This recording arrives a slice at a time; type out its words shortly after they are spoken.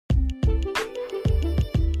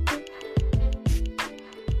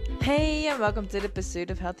Hey, and welcome to the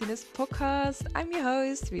Pursuit of Healthiness podcast. I'm your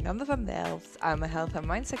host, Wienanda van Delft. I'm a health and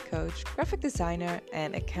mindset coach, graphic designer,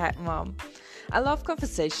 and a cat mom. I love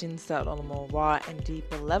conversations that are on a more raw and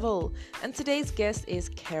deeper level, and today's guest is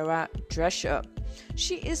Cara Drescher.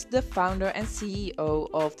 She is the founder and CEO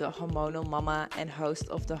of the Hormonal Mama and host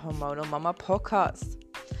of the Hormonal Mama podcast.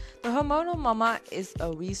 The Hormonal Mama is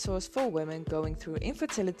a resource for women going through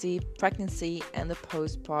infertility, pregnancy, and the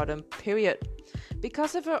postpartum period.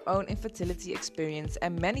 Because of her own infertility experience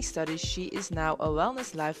and many studies, she is now a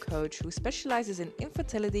wellness life coach who specializes in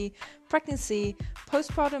infertility, pregnancy,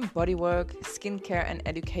 postpartum bodywork, skincare, and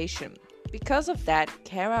education. Because of that,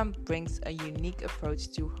 Cara brings a unique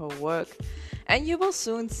approach to her work, and you will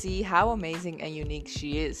soon see how amazing and unique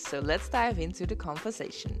she is. So let's dive into the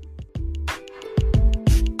conversation.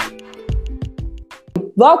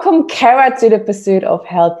 Welcome, Cara, to the Pursuit of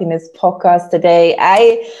Healthiness podcast today.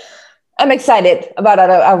 I'm excited about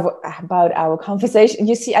our conversation.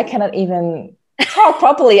 You see, I cannot even talk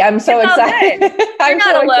properly. I'm so excited. You're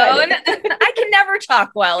not alone. I can never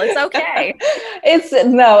talk well. It's okay.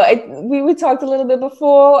 We talked a little bit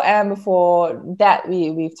before, and before that,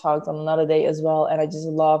 we've talked on another day as well. And I just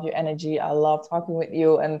love your energy. I love talking with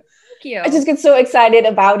you, and Thank you. I just get so excited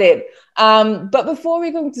about it. But before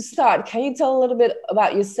we're going to start, can you tell a little bit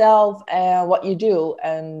about yourself and what you do,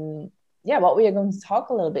 and what we are going to talk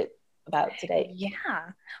a little bit about today?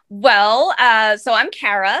 Well, so I'm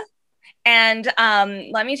Cara, and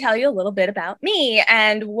let me tell you a little bit about me.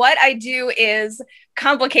 And what I do is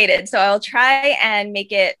complicated, so I'll try and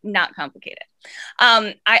make it not complicated.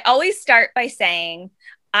 I always start by saying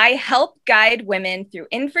I help guide women through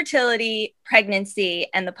infertility, pregnancy,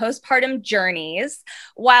 and the postpartum journeys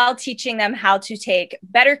while teaching them how to take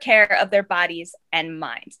better care of their bodies and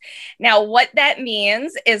minds. Now, what that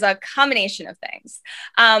means is a combination of things.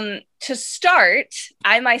 To start,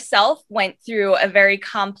 I myself went through a very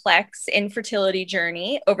complex infertility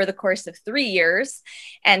journey over the course of 3 years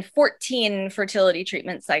and 14 fertility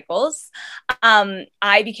treatment cycles.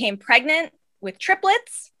 I became pregnant with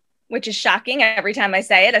triplets, which is shocking. Every time I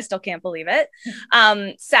say it, I still can't believe it.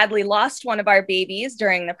 Sadly lost one of our babies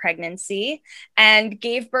during the pregnancy and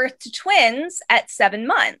gave birth to twins at 7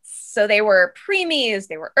 months. So they were preemies,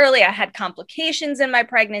 they were early. I had complications in my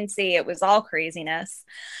pregnancy. It was all craziness.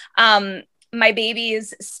 My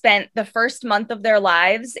babies spent the first month of their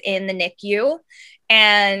lives in the NICU,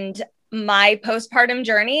 and my postpartum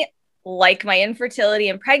journey, like my infertility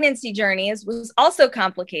and pregnancy journeys, was also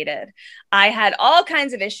complicated. I had all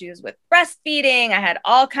kinds of issues with breastfeeding. I had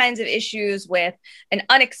all kinds of issues with an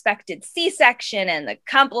unexpected C-section and the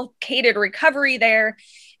complicated recovery there.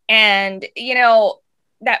 And,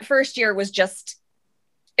 that first year was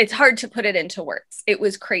it's hard to put it into words. It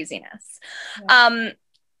was craziness. Yeah.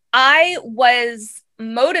 I was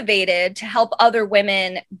motivated to help other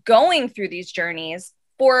women going through these journeys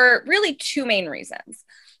for really two main reasons.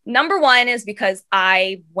 Number one is because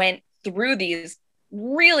I went through these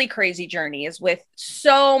really crazy journeys with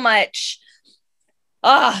so much,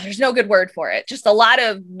 there's no good word for it. Just a lot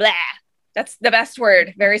of blah. That's the best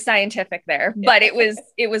word. Very scientific there, but it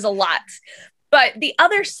was a lot. But the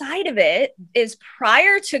other side of it is,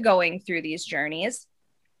 prior to going through these journeys,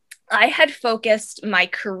 I had focused my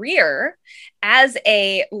career as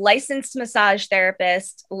a licensed massage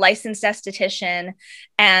therapist, licensed esthetician,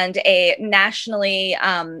 and a nationally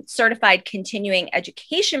certified continuing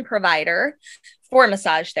education provider for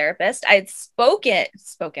massage therapists.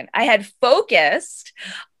 I had focused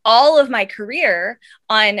all of my career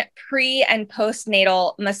on pre and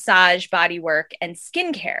postnatal massage, body work, and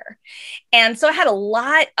skincare. And so I had a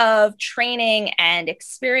lot of training and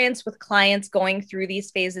experience with clients going through these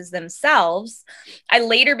phases themselves. I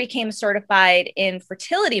later became certified in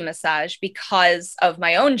fertility massage because of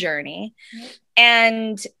my own journey.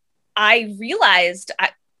 And I realized I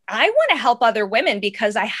want to help other women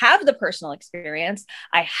because I have the personal experience.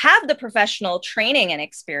 I have the professional training and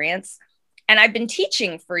experience, and I've been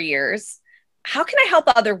teaching for years. How can I help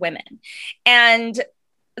other women? And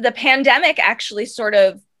the pandemic actually sort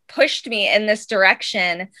of pushed me in this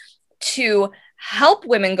direction to help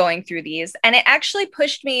women going through these. And it actually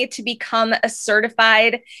pushed me to become a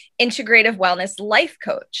certified integrative wellness life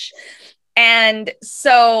coach. And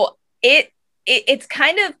so it's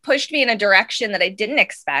kind of pushed me in a direction that I didn't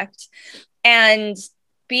expect. And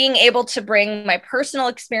being able to bring my personal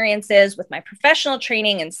experiences with my professional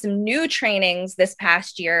training and some new trainings this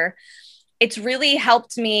past year, it's really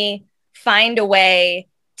helped me find a way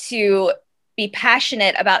to be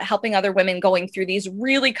passionate about helping other women going through these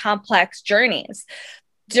really complex journeys.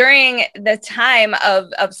 During the time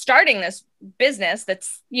of starting this business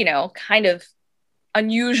that's, kind of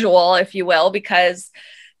unusual, if you will, because,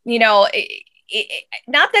 you know,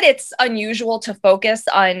 not that it's unusual to focus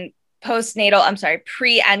on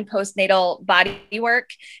pre and postnatal body work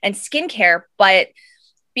and skincare, but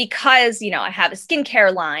because, you know, I have a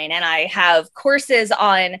skincare line and I have courses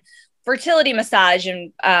on fertility massage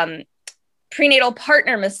and prenatal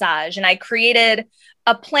partner massage, and I created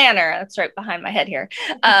a planner that's right behind my head here,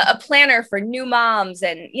 a planner for new moms,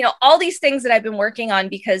 and, you know, all these things that I've been working on,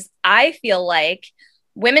 because I feel like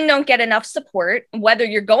women don't get enough support, whether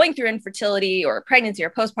you're going through infertility or pregnancy or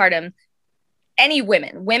postpartum. Any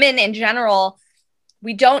women in general,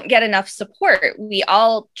 we don't get enough support. We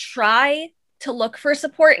all try to look for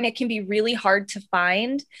support, and it can be really hard to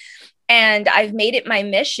find. And I've made it my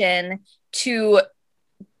mission to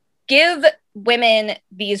give women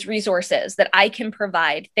these resources that I can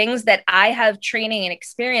provide, things that I have training and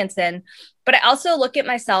experience in. But I also look at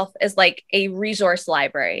myself as like a resource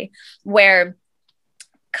library where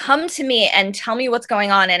come to me and tell me what's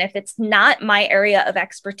going on. And if it's not my area of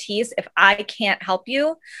expertise, if I can't help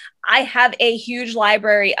you, I have a huge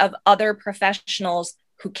library of other professionals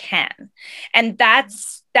who can. And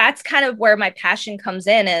that's kind of where my passion comes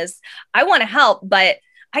in, is I want to help, but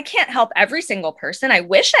I can't help every single person. I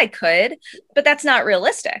wish I could, but that's not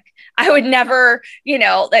realistic. I would never, you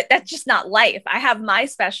know, that's just not life. I have my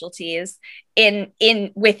specialties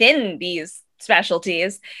within these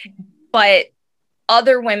specialties, but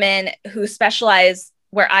other women who specialize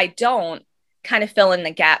where I don't kind of fill in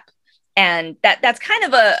the gap. And that's kind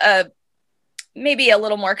of a maybe a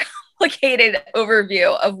little more complicated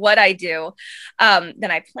overview of what I do than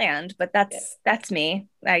I planned, but that's me.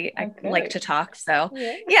 I like to talk. So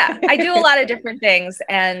yeah, I do a lot of different things.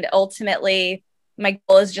 And ultimately my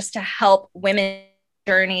goal is just to help women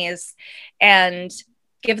journeys and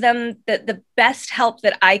give them the best help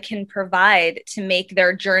that I can provide to make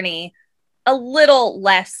their journey a little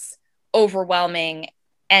less overwhelming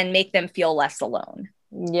and make them feel less alone.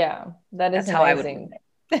 Yeah, that's amazing. How I would.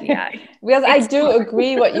 Yeah, because I do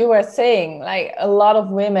agree what you were saying. Like a lot of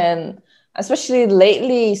women, especially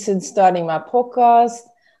lately since starting my podcast,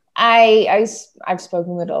 I've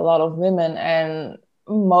spoken with a lot of women, and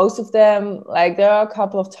most of them, like there are a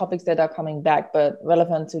couple of topics that are coming back, but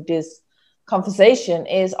relevant to this conversation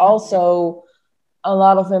is also a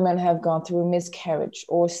lot of women have gone through a miscarriage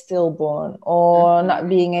or stillborn or not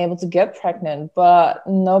being able to get pregnant, but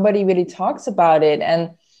nobody really talks about it.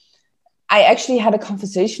 And I actually had a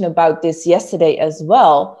conversation about this yesterday as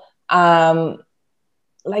well.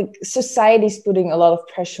 Like society's putting a lot of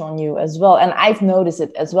pressure on you as well. And I've noticed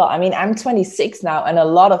it as well. I mean, I'm 26 now, and a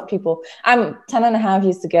lot of people, I'm 10 and a half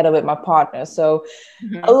years together with my partner. So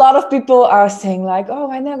a lot of people are saying like, oh,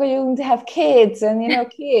 when are you going to have kids? And, you know,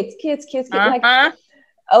 kids. Like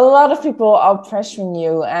a lot of people are pressuring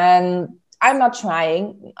you, and I'm not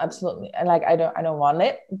trying. Absolutely. Like, I don't want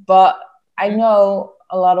it, but I know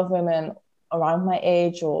a lot of women around my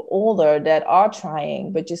age or older that are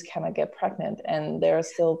trying but just cannot get pregnant, and they're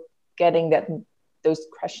still getting those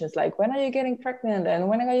questions like, when are you getting pregnant and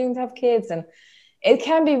when are you going to have kids? And it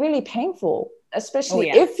can be really painful, especially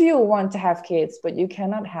if you want to have kids but you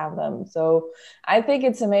cannot have them. So I think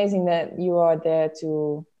it's amazing that you are there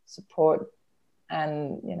to support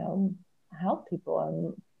and, you know, help people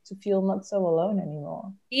and to feel not so alone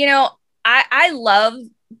anymore. You know, I love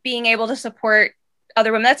being able to support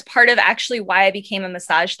other women. That's part of actually why I became a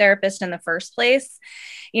massage therapist in the first place.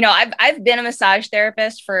 You know, I've been a massage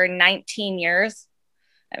therapist for 19 years.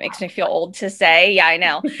 That makes me feel old to say. Yeah, I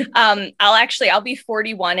know. I'll be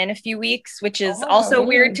 41 in a few weeks, which is also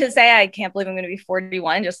weird to say. I can't believe I'm going to be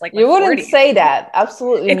 41, just like you wouldn't say that.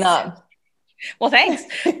 Absolutely not. Well, thanks.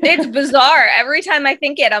 It's bizarre. Every time I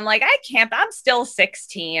think it, I'm like, I'm still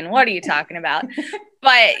 16. What are you talking about?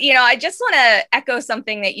 But, you know, I just want to echo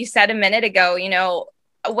something that you said a minute ago. You know,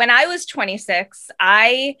 when I was 26,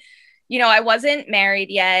 I wasn't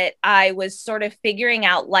married yet. I was sort of figuring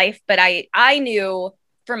out life, but I knew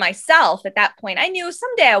for myself at that point, I knew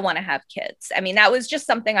someday I want to have kids. I mean, that was just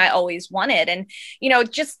something I always wanted. And, you know,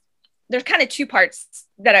 just there's kind of two parts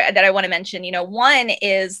that I want to mention. You know, one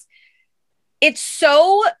is it's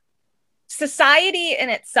so society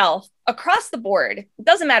in itself across the board, it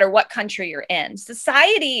doesn't matter what country you're in,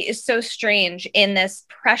 society is so strange in this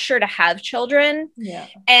pressure to have children. Yeah.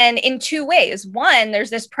 And in two ways. One,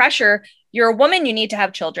 there's this pressure, you're a woman, you need to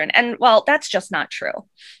have children. And well, that's just not true.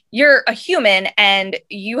 You're a human and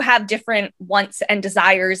you have different wants and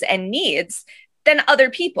desires and needs than other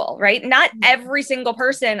people, right? Not every single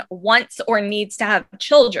person wants or needs to have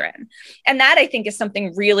children. And that I think is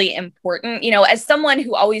something really important. You know, as someone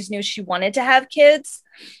who always knew she wanted to have kids,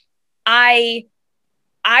 I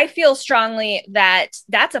I feel strongly that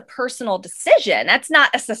that's a personal decision. That's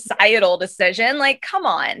not a societal decision. Like, come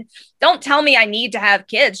on, don't tell me I need to have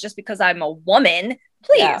kids just because I'm a woman.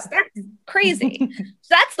 Please, Yeah. that's crazy. So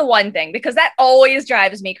that's the one thing, because that always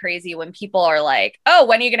drives me crazy when people are like, oh,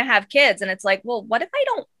 when are you going to have kids? And it's like, well, what if I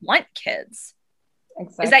don't want kids?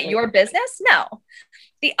 Exactly. Is that your business? No.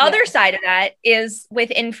 The other side of that is with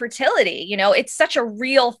infertility. You know, it's such a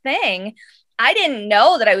real thing. I didn't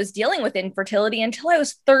know that I was dealing with infertility until I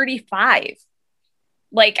was 35.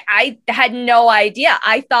 Like, I had no idea.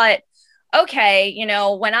 I thought, okay, you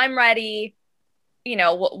know, when I'm ready, you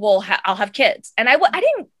know, I'll have kids. And I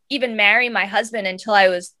didn't even marry my husband until I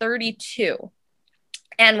was 32.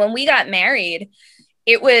 And when we got married,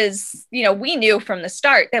 it was, you know, we knew from the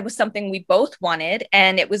start that was something we both wanted,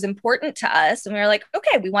 and it was important to us. And we were like,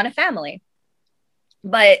 okay, we want a family.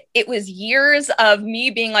 But it was years of me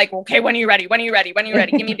being like, okay, when are you ready? When are you ready? When are you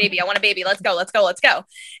ready? Give me a baby. I want a baby. Let's go. Let's go. Let's go.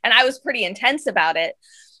 And I was pretty intense about it.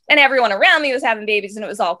 And everyone around me was having babies, and it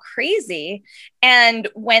was all crazy. And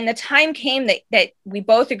when the time came that we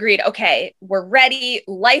both agreed, okay, we're ready.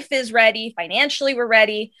 Life is ready. Financially, we're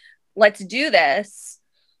ready. Let's do this.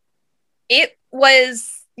 It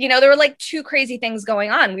was, you know, there were like two crazy things going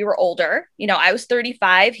on. We were older. You know, I was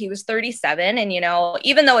 35. He was 37. And, you know,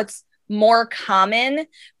 even though it's more common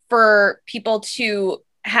for people to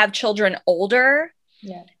have children older,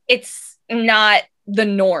 it's not the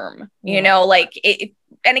norm, you know, like it.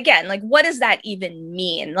 And again, like, what does that even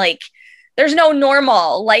mean? Like, there's no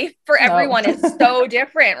normal life for everyone. Is so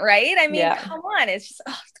different, right? I mean, come on, it's just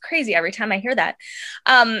it's crazy every time I hear that.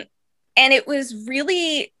 And it was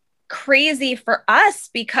really crazy for us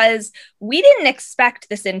because we didn't expect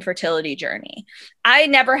this infertility journey. I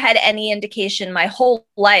never had any indication my whole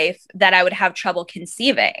life that I would have trouble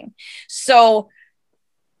conceiving. So,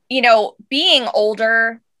 you know, being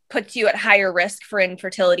older puts you at higher risk for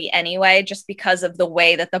infertility anyway, just because of the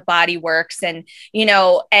way that the body works. And, you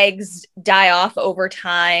know, eggs die off over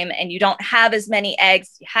time, and you don't have as many eggs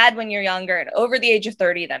as you had when you're younger, and over the age of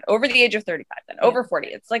 30, then over the age of 35, then over 40.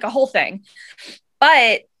 It's like a whole thing.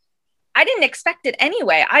 But I didn't expect it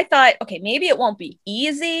anyway. I thought, okay, maybe it won't be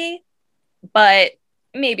easy, but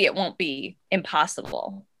maybe it won't be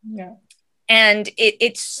impossible. Yeah. And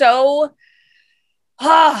it's so,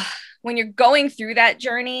 when you're going through that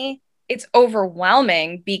journey, it's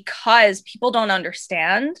overwhelming because people don't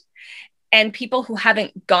understand. And people who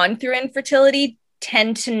haven't gone through infertility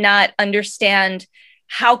tend to not understand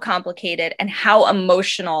how complicated and how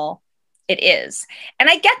emotional it is. And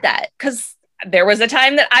I get that, because there was a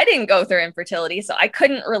time that I didn't go through infertility, so I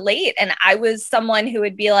couldn't relate. And I was someone who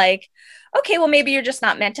would be like, okay, well, maybe you're just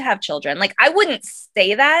not meant to have children. Like, I wouldn't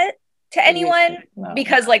say that to anyone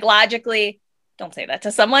because, like, logically, don't say that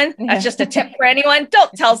to someone. That's just a tip for anyone.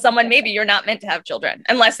 Don't tell someone maybe you're not meant to have children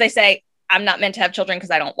unless they say, I'm not meant to have children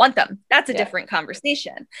because I don't want them. That's a different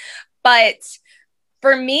conversation. But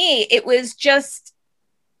for me, it was just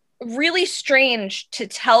really strange to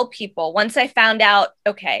tell people once I found out,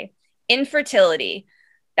 okay, infertility,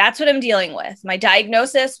 that's what I'm dealing with. My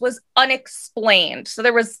diagnosis was unexplained. So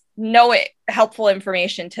there was no helpful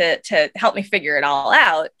information to help me figure it all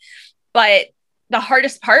out. But the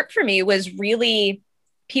hardest part for me was really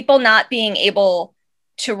people not being able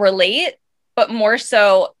to relate, but more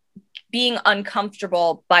so being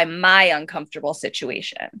uncomfortable by my uncomfortable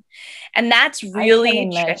situation. And that's really I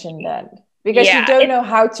can imagine that, because you don't know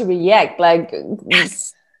how to react. Like,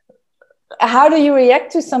 how do you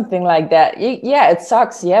react to something like that? It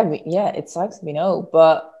sucks. It sucks. We know,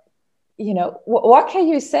 but you know, what can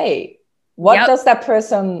you say? What does that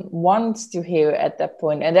person want to hear at that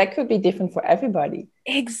point? And that could be different for everybody.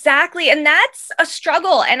 Exactly. And that's a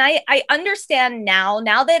struggle. And I understand now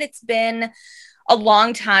that it's been a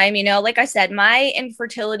long time, you know, like I said, my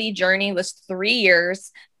infertility journey was 3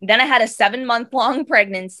 years. Then I had a 7-month-long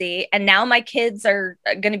pregnancy, and now my kids are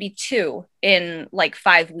going to be 2 in like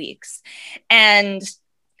 5 weeks. And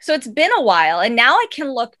so it's been a while. And now I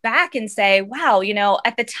can look back and say, wow, you know,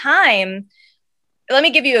 at the time, let me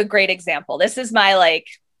give you a great example. This was kind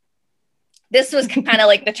of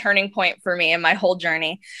like the turning point for me in my whole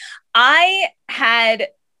journey.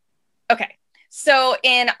 So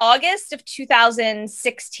in August of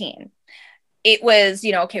 2016, it was,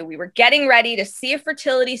 you know, okay, we were getting ready to see a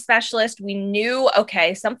fertility specialist. We knew,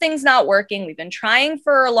 okay, something's not working. We've been trying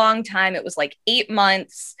for a long time. It was like 8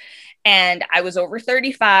 months, and I was over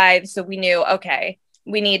 35. So we knew, okay,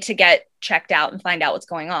 we need to get checked out and find out what's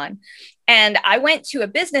going on. And I went to a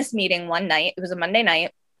business meeting one night. It was a Monday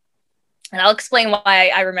night. And I'll explain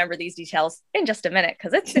why I remember these details in just a minute,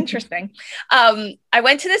 because it's interesting. I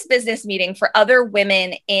went to this business meeting for other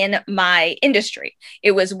women in my industry.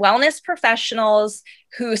 It was wellness professionals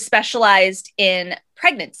who specialized in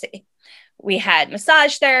pregnancy. We had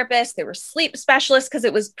massage therapists, there were sleep specialists because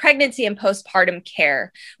it was pregnancy and postpartum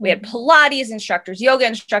care. We had Pilates instructors, yoga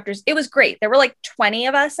instructors. It was great. There were like 20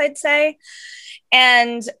 of us, I'd say.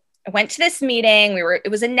 And I went to this meeting. It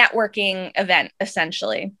was a networking event,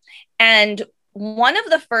 essentially. And one of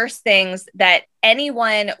the first things that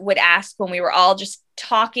anyone would ask when we were all just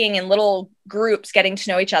talking in little groups, getting to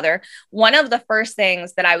know each other, one of the first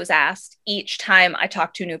things that I was asked each time I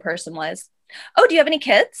talked to a new person was, "Oh, do you have any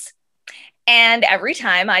kids?" And every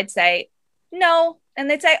time I'd say, "No." And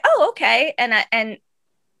they'd say, "Oh, okay." And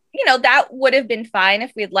you know, that would have been fine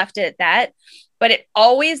if we had left it at that. But it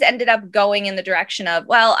always ended up going in the direction of,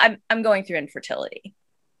 "Well, I'm going through infertility."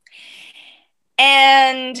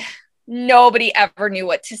 And nobody ever knew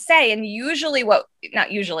what to say. And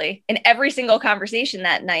in every single conversation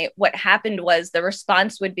that night, what happened was the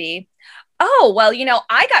response would be, "Oh, well, you know,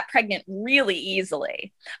 I got pregnant really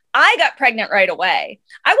easily. I got pregnant right away.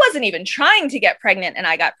 I wasn't even trying to get pregnant and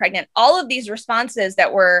I got pregnant." All of these responses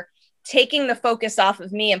that were taking the focus off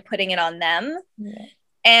of me and putting it on them. Yeah.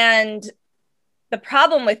 And the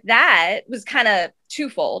problem with that was kind of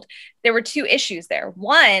twofold. There were two issues there.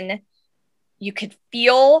 One, you could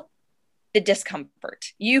feel the discomfort.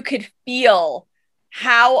 You could feel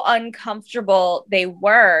how uncomfortable they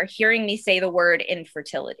were hearing me say the word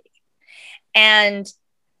infertility. And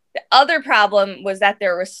the other problem was that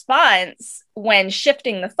their response when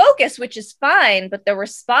shifting the focus, which is fine, but the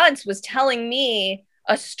response was telling me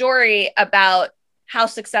a story about how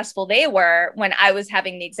successful they were when I was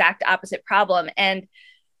having the exact opposite problem. And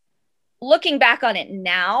looking back on it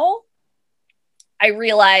now, I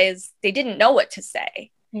realize they didn't know what to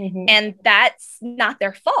say. Mm-hmm. And that's not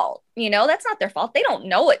their fault. You know, that's not their fault. They don't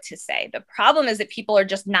know what to say. The problem is that people are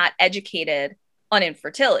just not educated on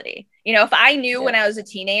infertility. You know, if I knew when I was a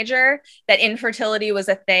teenager that infertility was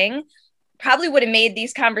a thing, probably would have made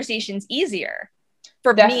these conversations easier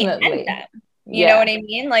for me and them. You know what I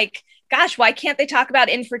mean? Like, gosh, why can't they talk about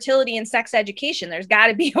infertility and sex education? There's got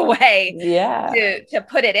to be a way to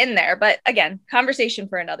put it in there. But again, conversation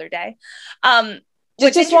for another day.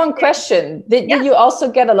 Just one question. Did you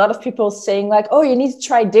also get a lot of people saying like, "Oh, you need to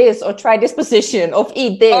try this or try this position or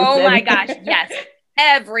eat this"? Oh my gosh. Yes.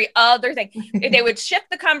 Every other thing. If they would shift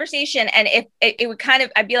the conversation, and if it would kind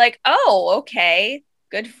of, I'd be like, "Oh, okay,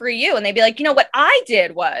 good for you." And they'd be like, "You know, what I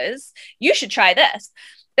did was you should try this."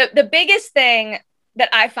 The biggest thing that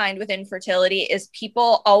I find with infertility is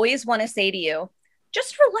people always want to say to you,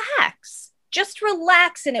 just relax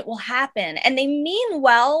and it will happen. And they mean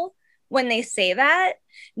well when they say that.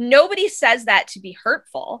 Nobody says that to be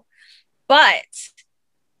hurtful, but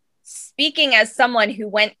speaking as someone who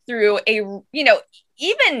went through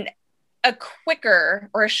even a quicker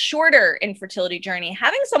or a shorter infertility journey,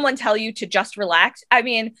 having someone tell you to just relax, I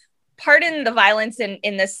mean, pardon the violence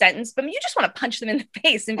in this sentence, but you just want to punch them in the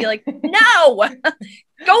face and be like, "No,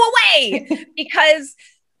 go away," because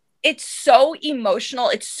it's so emotional.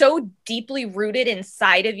 It's so deeply rooted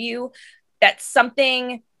inside of you that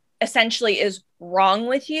something essentially is wrong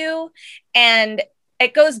with you. And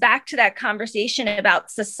it goes back to that conversation about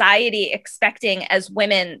society expecting as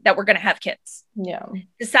women that we're going to have kids. Yeah.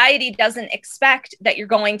 Society doesn't expect that you're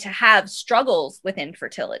going to have struggles with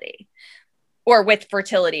infertility. Or with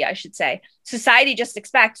fertility, I should say. Society just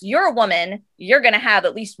expects you're a woman, you're going to have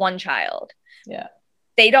at least one child. Yeah.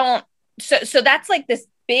 They don't. So that's like this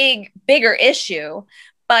bigger issue.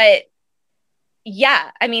 But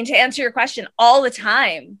yeah, I mean, to answer your question, all the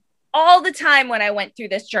time when I went through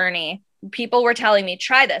this journey, people were telling me,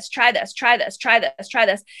 "Try this, try this, try this, try this, try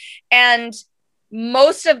this." And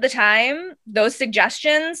most of the time, those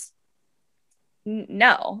suggestions,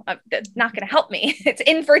 no, that's not going to help me. It's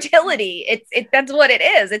infertility. That's what it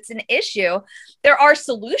is. It's an issue. There are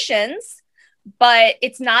solutions, but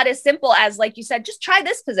it's not as simple as, like you said, just try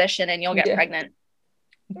this position and you'll get pregnant.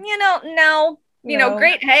 You know,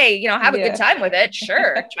 great. Hey, have a good time with it.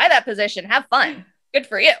 Sure. Try that position. Have fun. Good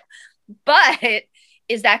for you. But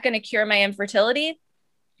is that going to cure my infertility?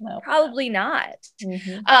 No. Probably not.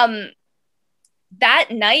 Mm-hmm. That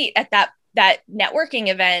night at that networking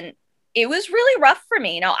event, it was really rough for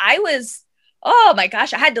me. Oh my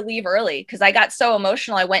gosh, I had to leave early because I got so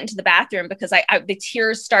emotional. I went into the bathroom because the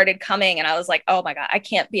tears started coming and I was like, "Oh my God, I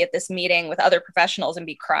can't be at this meeting with other professionals and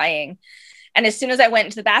be crying." And as soon as I went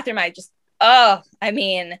into the bathroom,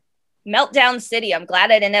 meltdown city. I'm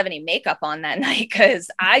glad I didn't have any makeup on that night because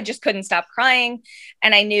I just couldn't stop crying.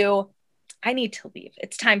 And I knew I need to leave.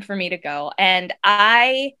 It's time for me to go. And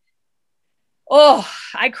I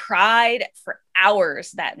cried for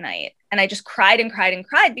hours that night. And I just cried and cried and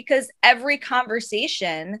cried because every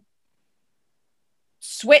conversation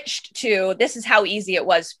switched to, this is how easy it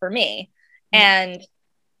was for me. And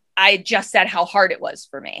I just said how hard it was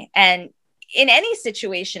for me. And in any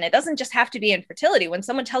situation, it doesn't just have to be infertility. When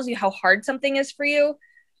someone tells you how hard something is for you,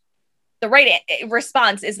 the right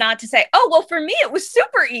response is not to say, oh, well, for me, it was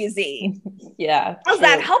super easy. Yeah. How's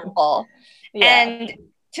that helpful? Yeah. And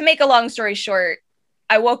to make a long story short,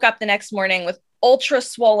 I woke up the next morning with ultra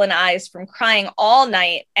swollen eyes from crying all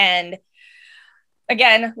night. And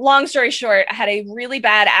again, long story short, I had a really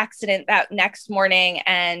bad accident that next morning.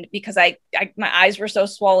 And because my eyes were so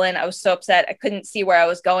swollen, I was so upset. I couldn't see where I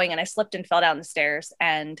was going. And I slipped and fell down the stairs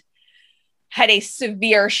and had a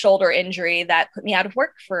severe shoulder injury that put me out of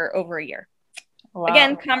work for over a year. Wow.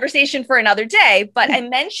 Again, conversation for another day. But I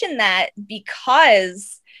mentioned that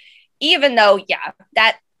because even though,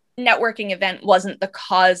 that networking event wasn't the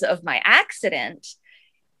cause of my accident,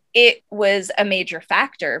 it was a major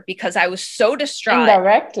factor because I was so distraught.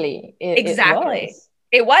 Indirectly. Exactly.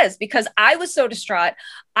 It was because I was so distraught.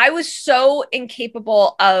 I was so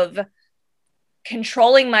incapable of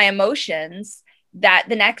controlling my emotions that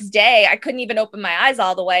the next day I couldn't even open my eyes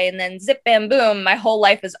all the way. And then zip, bam, boom, my whole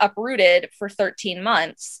life is uprooted for 13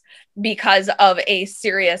 months because of a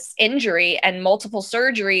serious injury and multiple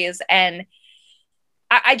surgeries. And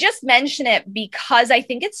I just mention it because I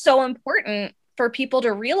think it's so important for people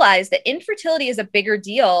to realize that infertility is a bigger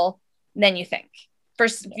deal than you think.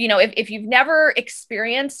 First, if you've never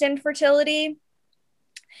experienced infertility,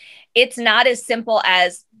 it's not as simple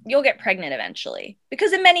as you'll get pregnant eventually,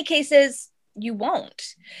 because in many cases you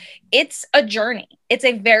won't. It's a journey. It's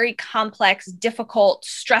a very complex, difficult,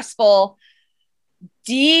 stressful,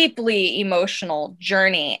 deeply emotional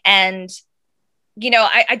journey. And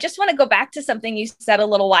I just want to go back to something you said a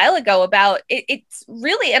little while ago about it. It's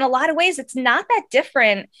really, in a lot of ways, it's not that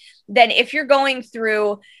different than if you're going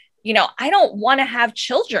through, I don't want to have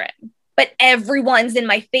children, but everyone's in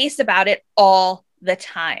my face about it all the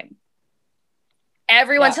time.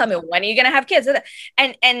 Everyone's telling me, when are you going to have kids?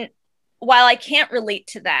 And while I can't relate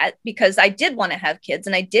to that because I did want to have kids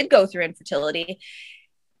and I did go through infertility,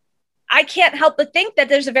 I can't help but think that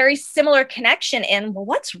there's a very similar connection in, well,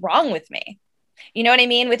 what's wrong with me? You know what I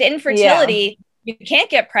mean? With infertility, you can't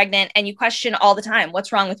get pregnant and you question all the time,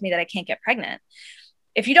 what's wrong with me that I can't get pregnant?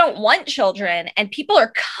 If you don't want children and people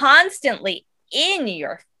are constantly in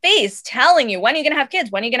your face telling you, when are you going to have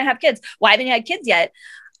kids? When are you going to have kids? Why haven't you had kids yet?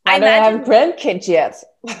 I don't have grandkids yet.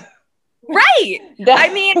 Right.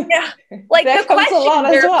 I mean, like that the comes question a lot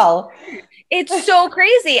as well. It's so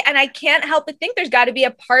crazy. And I can't help but think there's got to be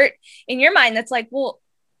a part in your mind that's like, well,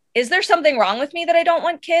 is there something wrong with me that I don't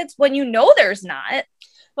want kids? When there's not.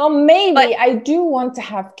 Well, maybe I do want to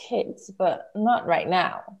have kids, but not right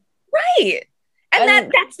now. Right.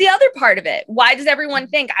 And that's the other part of it. Why does everyone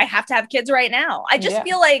think I have to have kids right now? I just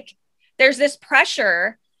feel like there's this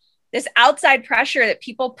pressure, this outside pressure that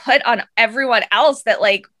people put on everyone else that,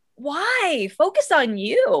 like, why? Focus on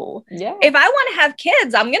you. Yeah. If I want to have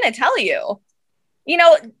kids, I'm going to tell you,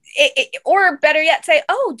 or better yet, say,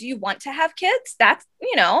 oh, do you want to have kids? That's,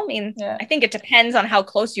 I think it depends on how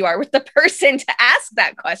close you are with the person to ask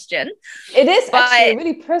that question. It is actually a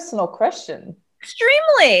really personal question.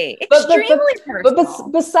 Extremely personal.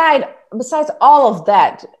 But besides all of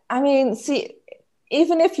that, I mean, see,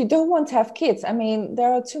 even if you don't want to have kids, I mean,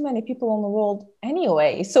 there are too many people in the world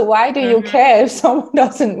anyway. So why do you care if someone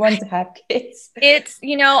doesn't want to have kids? It's,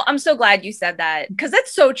 I'm so glad you said that because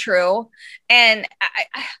that's so true. And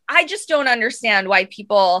I just don't understand why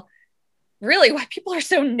people are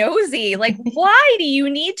so nosy. Like, why do you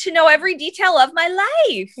need to know every detail of my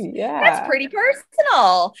life? Yeah. That's pretty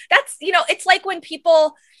personal. That's, it's like when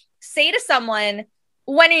people say to someone,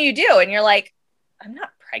 when are you due? And you're like, I'm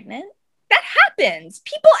not pregnant. That happens.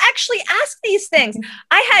 People actually ask these things.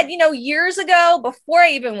 I had, years ago, before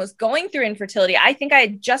I even was going through infertility, I think I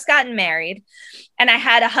had just gotten married and I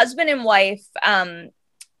had a husband and wife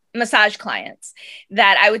massage clients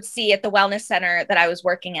that I would see at the wellness center that I was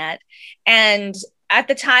working at. And at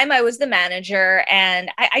the time I was the manager, and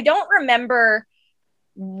I don't remember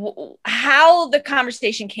how the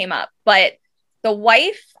conversation came up, but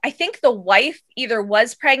I think the wife either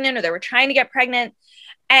was pregnant or they were trying to get pregnant.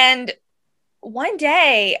 And one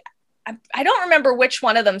day, I don't remember which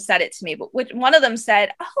one of them said it to me, but one of them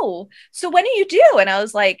said, oh, so when are you due? And I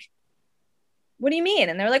was like, what do you mean?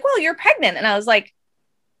 And they're like, well, you're pregnant. And I was like,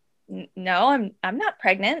 no, I'm not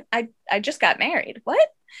pregnant. I just got married. What?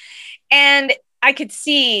 And I could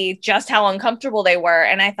see just how uncomfortable they were.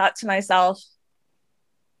 And I thought to myself,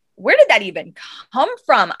 where did that even come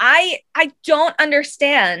from? I don't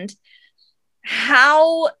understand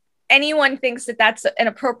how anyone thinks that that's an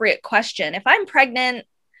appropriate question. If I'm pregnant,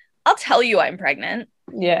 I'll tell you I'm pregnant.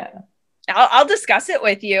 Yeah. I'll discuss it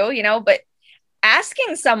with you, you know, but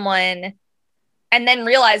asking someone and then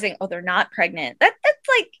realizing, oh, they're not pregnant. That's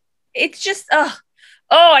like, it's just,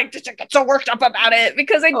 I get so worked up about it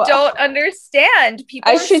because I don't understand.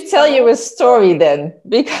 People. I should tell you a story then,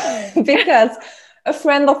 because a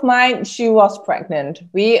friend of mine, she was pregnant.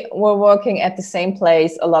 We were working at the same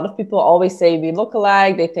place. A lot of people always say we look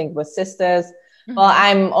alike. They think we're sisters. Mm-hmm. Well,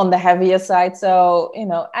 I'm on the heavier side. So, you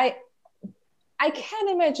know, I can't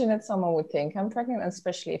imagine that someone would think I'm pregnant,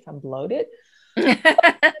 especially if I'm bloated.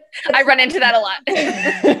 I run into that a lot.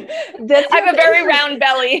 I have a very round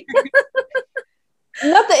belly.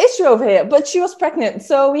 Not the issue over here, but she was pregnant.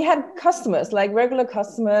 So we had customers, like regular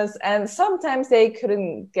customers, and sometimes they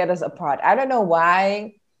couldn't get us apart. I don't know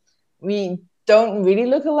why. We don't really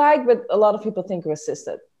look alike, but a lot of people think we're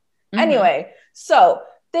sisters. Mm-hmm. Anyway, so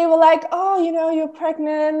they were like, oh, you know, you're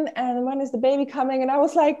pregnant, and when is the baby coming? And I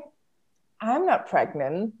was like, I'm not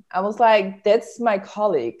pregnant. I was like, that's my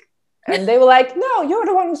colleague. And they were like, no, you're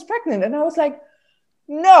the one who's pregnant. And I was like,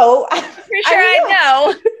 no. I'm pretty sure I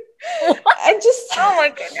know. I just, oh my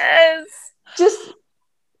goodness.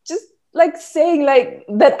 Just like saying like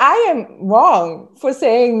that I am wrong for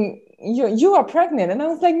saying you are pregnant. And I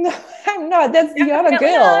was like, no, I'm not. That's the other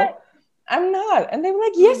girl. Not. I'm not. And they were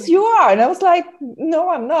like, yes, you are. And I was like, no,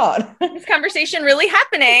 I'm not. This conversation really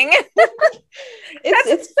happening. It's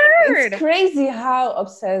absurd. It's crazy how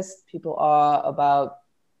obsessed people are about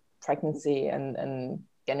pregnancy and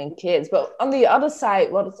getting kids. But on the other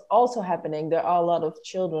side, what is also happening, there are a lot of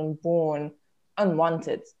children born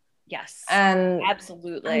unwanted. Yes. And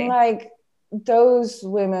absolutely. I'm like, those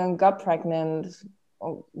women got pregnant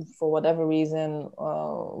for whatever reason,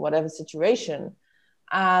 whatever situation.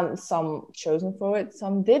 Some chosen for it,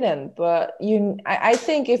 some didn't. But I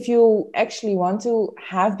think if you actually want to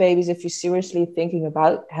have babies, if you're seriously thinking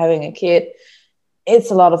about having a kid,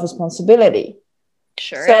 it's a lot of responsibility.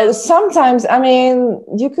 Sure. So sometimes, I mean,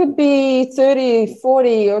 you could be 30,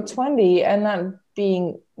 40 or 20 and not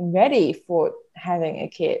being ready for having a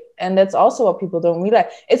kid. And that's also what people don't realize.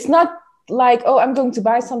 It's not like, oh, I'm going to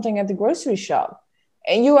buy something at the grocery shop.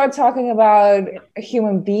 And you are talking about a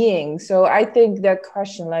human being. So I think that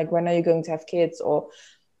question, like, when are you going to have kids? Or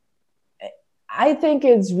I think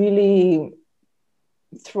it's really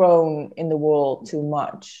thrown in the world too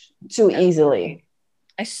much, too easily.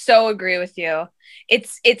 I so agree with you.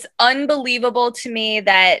 It's unbelievable to me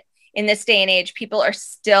that in this day and age, people are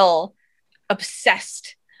still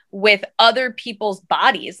obsessed with other people's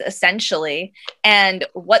bodies, essentially, and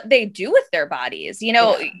what they do with their bodies, you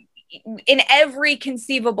know, in every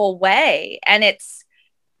conceivable way. And it's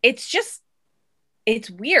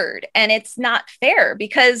weird and it's not fair,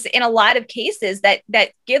 because in a lot of cases that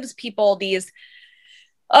gives people these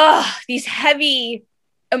heavy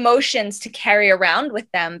emotions to carry around with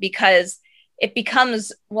them, because it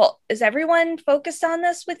becomes, well, is everyone focused on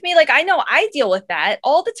this with me? Like, I know I deal with that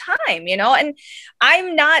all the time, you know, and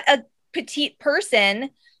I'm not a petite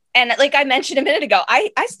person. And like I mentioned a minute ago,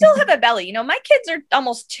 I still have a belly. You know, my kids are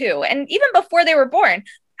almost 2. And even before they were born,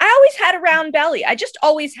 I always had a round belly. I just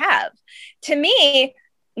always have. To me,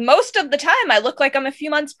 most of the time, I look like I'm a few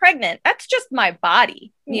months pregnant. That's just my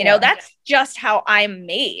body. You know, that's just how I'm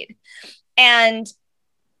made. And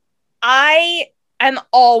I am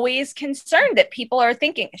always concerned that people are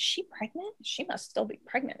thinking, is she pregnant? She must still be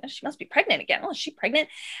pregnant. She must be pregnant again. Oh, is she pregnant?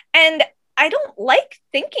 And I don't like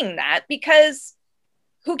thinking that, because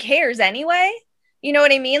who cares anyway? You know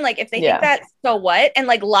what I mean? Like, if they think that, so what? And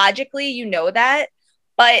like, logically, you know that,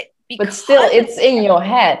 but still, it's in your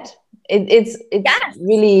head. It's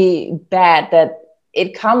really bad that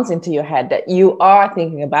it comes into your head that you are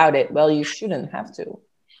thinking about it. Well, you shouldn't have to.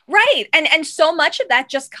 Right. And so much of that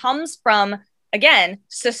just comes from, again,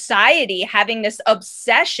 society having this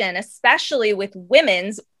obsession, especially with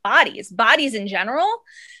women's bodies in general,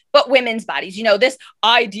 but women's bodies, you know, this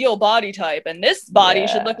ideal body type, and this body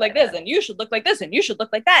should look like this, and you should look like this, and you should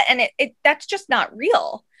look like that. And that's just not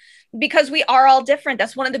real, because we are all different.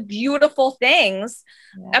 That's one of the beautiful things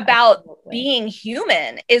about being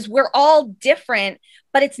human, is we're all different,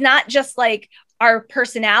 but it's not just like our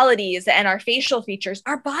personalities and our facial features.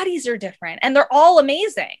 Our bodies are different, and they're all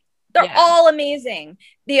amazing. They're all amazing.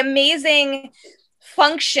 The amazing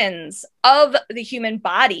functions of the human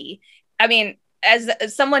body. I mean, as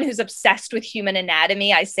someone who's obsessed with human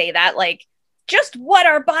anatomy, I say that, like, just what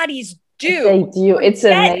our bodies do. They do. It's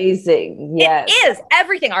amazing. Yes. It is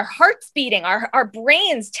everything. Our hearts beating, our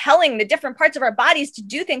brains telling the different parts of our bodies to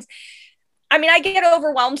do things. I mean, I get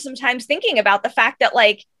overwhelmed sometimes thinking about the fact that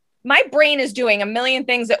like my brain is doing a million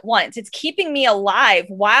things at once. It's keeping me alive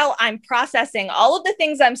while I'm processing all of the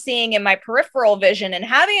things I'm seeing in my peripheral vision and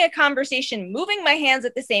having a conversation, moving my hands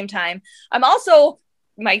at the same time. I'm also,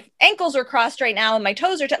 my ankles are crossed right now and my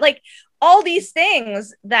toes are like all these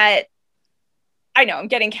things that I know I'm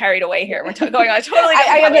getting carried away here. We're going on totally.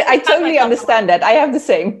 I totally understand that. I have the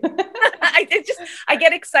same. I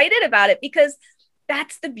get excited about it because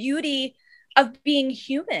that's the beauty of being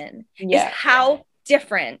human, is how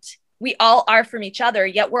different we all are from each other,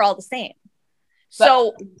 yet we're all the same.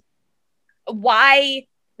 So why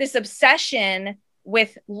this obsession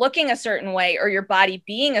with looking a certain way or your body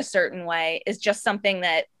being a certain way is just something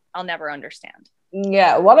that I'll never understand.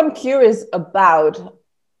 Yeah. What I'm curious about,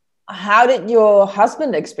 how did your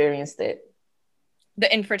husband experience it?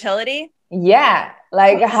 The infertility? Yeah.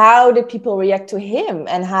 Like, how did people react to him,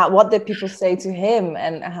 and what did people say to him,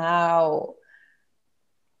 and how?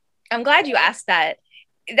 I'm glad you asked that.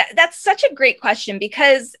 That's such a great question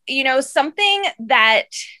because, you know, something that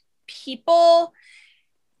people,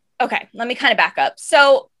 okay, let me kind of back up.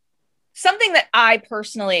 So something that I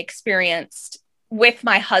personally experienced with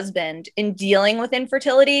my husband in dealing with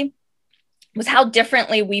infertility was how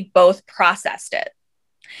differently we both processed it.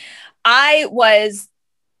 I was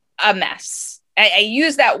a mess. I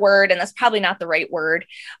use that word, and that's probably not the right word.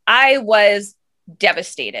 I was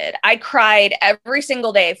devastated. I cried every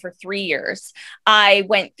single day for 3 years. I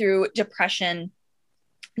went through depression.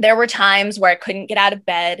 There were times where I couldn't get out of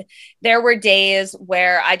bed. There were days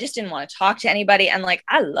where I just didn't want to talk to anybody. And like,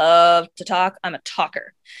 I love to talk. I'm a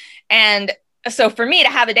talker. And so for me to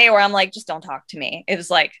have a day where I'm like, just don't talk to me, it was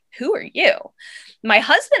like, who are you? My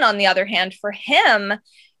husband, on the other hand, for him,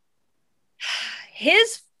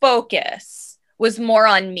 his focus was more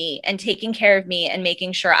on me and taking care of me and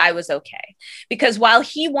making sure I was okay. Because while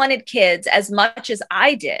he wanted kids as much as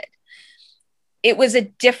I did, it was a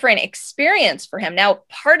different experience for him. Now,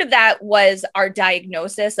 part of that was our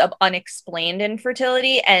diagnosis of unexplained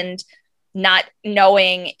infertility and not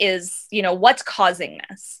knowing is, you know, what's causing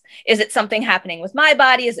this? Is it something happening with my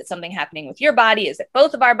body? Is it something happening with your body? Is it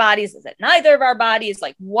both of our bodies? Is it neither of our bodies?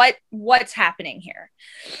 Like what's happening here?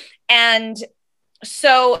 And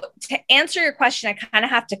so to answer your question, I kind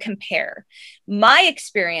of have to compare. My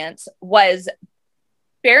experience was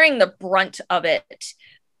bearing the brunt of it,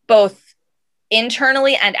 both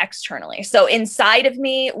internally and externally. So inside of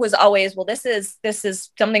me was always, well, this is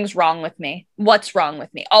something's wrong with me. What's wrong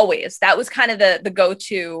with me? Always. That was kind of the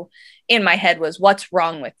go-to in my head was what's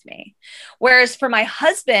wrong with me. Whereas for my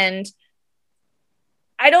husband,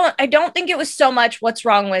 I don't think it was so much what's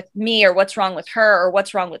wrong with me or what's wrong with her or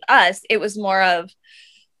what's wrong with us. It was more of,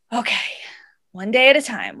 okay, one day at a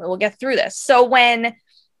time, we will get through this. So when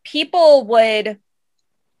people would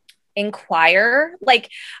inquire,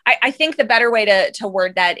 like, I think the better way to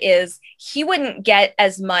word that is he wouldn't get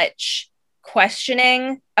as much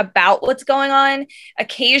questioning about what's going on.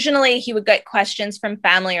 Occasionally he would get questions from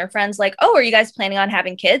family or friends like, oh, are you guys planning on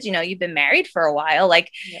having kids? You know, you've been married for a while.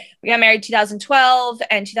 Like we got married 2012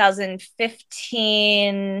 and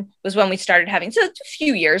 2015 was when we started having, so a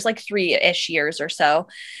few years, like 3-ish years or so.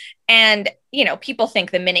 And, you know, people think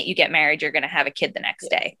the minute you get married, you're going to have a kid the next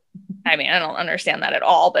day. I mean, I don't understand that at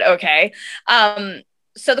all, but okay.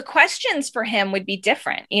 So the questions for him would be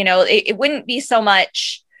different. You know, it wouldn't be so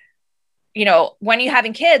much, you know, when are you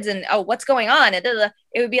having kids and, oh, what's going on? It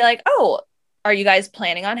would be like, oh, are you guys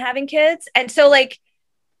planning on having kids? And so like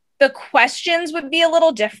the questions would be a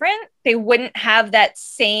little different. They wouldn't have that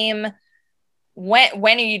same, when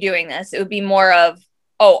are you doing this? It would be more of,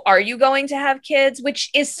 oh, are you going to have kids?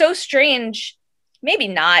 Which is so strange. Maybe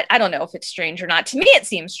not. I don't know if it's strange or not. To me, it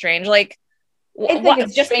seems strange. Like, I think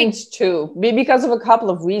it's just strange too, because of a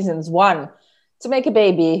couple of reasons. One, to make a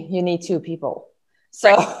baby, you need 2 people.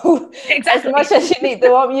 So right. Exactly. As much as you need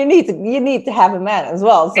the woman, you need to have a man as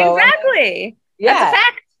well. So exactly. Yeah. That's a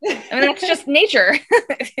fact. I mean, that's just nature.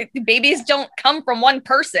 Babies don't come from one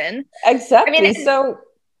person. Exactly. I mean, so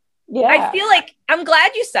yeah. I feel like I'm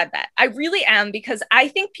glad you said that. I really am, because I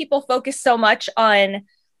think people focus so much on,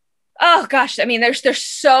 oh gosh, I mean, there's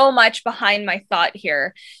so much behind my thought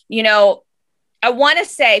here. You know, I want to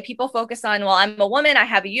say people focus on, well, I'm a woman, I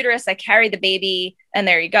have a uterus, I carry the baby, and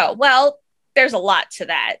there you go. Well, there's a lot to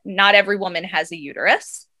that. Not every woman has a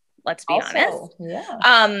uterus. Let's be honest.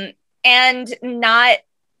 Yeah. And not,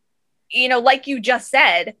 you know, like you just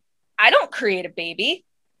said, I don't create a baby.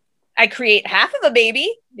 I create half of a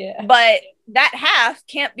baby, but that half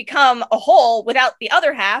can't become a whole without the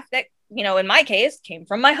other half that in my case, came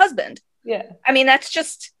from my husband. Yeah. I mean,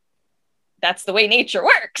 that's the way nature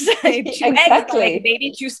works. Two eggs don't make a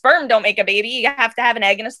baby, two sperm don't make a baby. You have to have an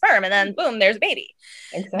egg and a sperm, and then boom, there's a baby.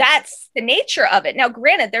 Exactly. That's the nature of it. Now,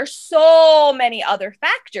 granted, there's so many other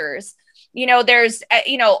factors. There's,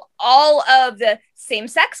 all of the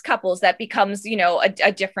same-sex couples that becomes,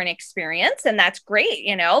 a different experience, and that's great,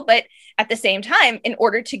 but at the same time, in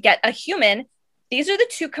order to get a human, these are the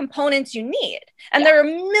two components you need. And there are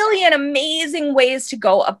a million amazing ways to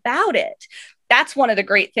go about it. That's one of the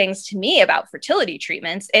great things to me about fertility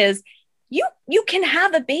treatments is you can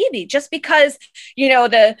have a baby just because,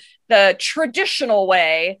 the traditional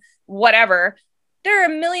way, whatever. There are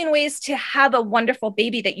a million ways to have a wonderful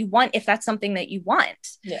baby that you want, if that's something that you want.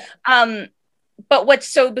 Yeah. But what's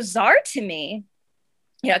so bizarre to me,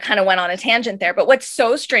 I kind of went on a tangent there, but what's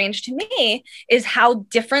so strange to me is how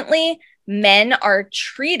differently men are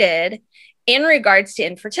treated in regards to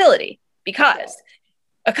infertility, because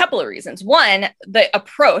a couple of reasons. One, the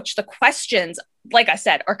approach, the questions, like I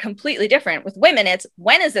said, are completely different. With women, it's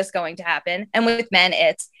when is this going to happen? And with men,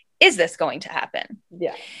 it's is this going to happen?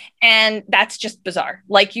 Yeah. And that's just bizarre.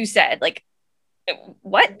 Like you said, like,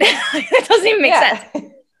 what? That doesn't even make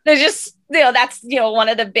sense. There's just, that's, one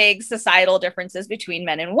of the big societal differences between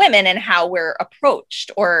men and women and how we're approached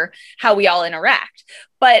or how we all interact.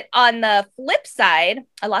 But on the flip side,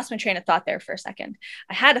 I lost my train of thought there for a second.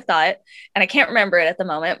 I had a thought and I can't remember it at the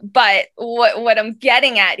moment. But what I'm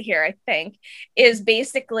getting at here, I think, is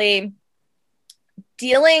basically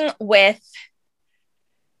dealing with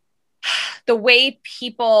the way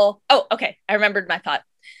people, okay, I remembered my thought.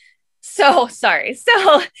 So sorry.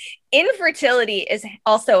 So infertility is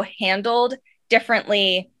also handled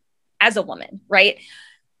differently as a woman, right?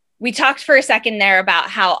 We talked for a second there about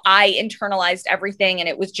how I internalized everything and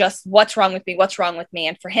it was just, what's wrong with me? What's wrong with me?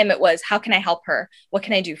 And for him, it was, how can I help her? What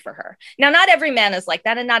can I do for her? Now, not every man is like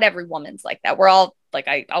that. And not every woman's like that. We're all, like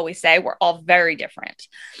I always say, we're all very different.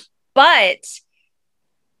 But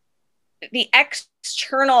the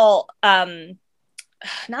external,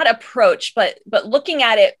 not approach, but looking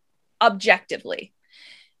at it objectively.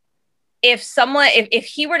 If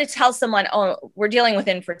he were to tell someone, oh, we're dealing with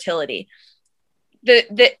infertility,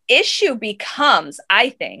 the issue becomes, I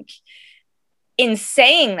think, in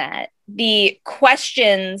saying that the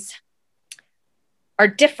questions are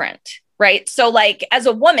different, right? So like as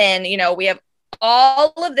a woman, we have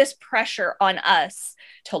all of this pressure on us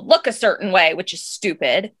to look a certain way, which is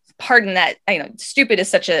stupid. Pardon that. I know stupid is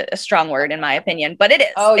such a strong word in my opinion, but it is.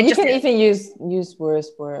 Oh, you can even use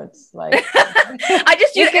worse words. Like I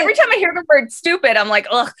just use every time I hear the word stupid, I'm like,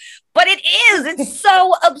 ugh, but it is. It's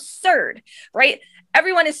so absurd, right?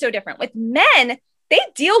 Everyone is so different. With men, they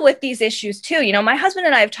deal with these issues too. My husband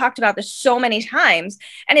and I have talked about this so many times,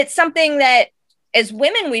 and it's something that as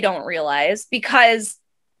women, we don't realize because,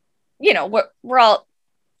 we're all,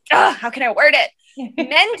 how can I word it?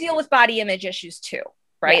 Men deal with body image issues too.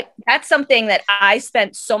 Right. Yeah. That's something that I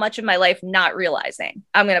spent so much of my life not realizing.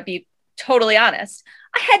 I'm going to be totally honest.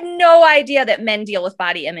 I had no idea that men deal with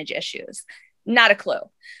body image issues. Not a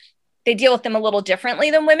clue. They deal with them a little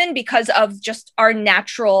differently than women because of just our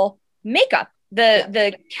natural makeup.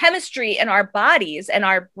 The chemistry in our bodies and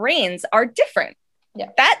our brains are different.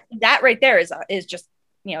 Yeah. That right there is just,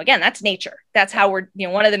 again, that's nature. That's how we're,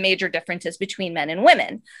 one of the major differences between men and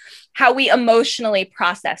women, how we emotionally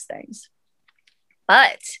process things.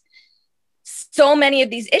 But so many of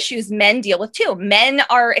these issues men deal with too. Men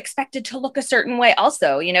are expected to look a certain way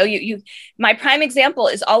also. My prime example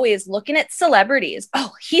is always looking at celebrities.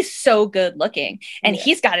 Oh, he's so good looking and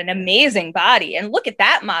he's got an amazing body. And look at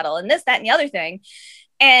that model and this, that, and the other thing.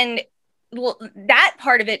 And that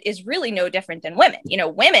part of it is really no different than women.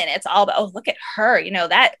 Women, it's all about, oh, look at her,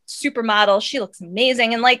 that supermodel. She looks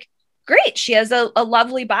amazing. And like, great. She has a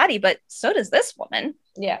lovely body, but so does this woman.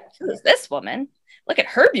 Yeah. So does this woman. Look at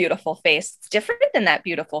her beautiful face. It's different than that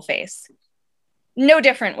beautiful face. No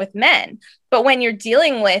different with men. But when you're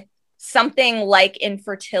dealing with something like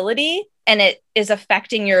infertility and it is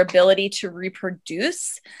affecting your ability to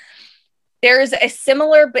reproduce, there's a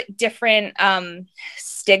similar but different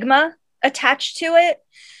stigma attached to it.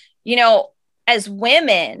 As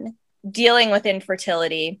women dealing with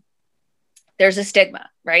infertility, there's a stigma,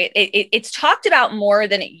 right? It's talked about more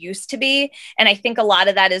than it used to be. And I think a lot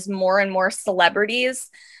of that is more and more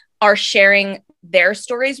celebrities are sharing their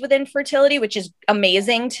stories with infertility, which is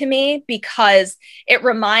amazing to me because it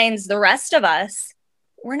reminds the rest of us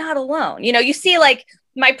we're not alone. You see like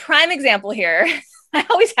my prime example here. I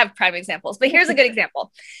always have prime examples, but here's a good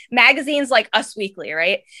example. Magazines like Us Weekly,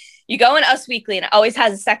 right? You go in Us Weekly and it always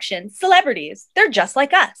has a section, celebrities, they're just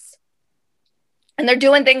like us. And they're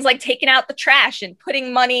doing things like taking out the trash and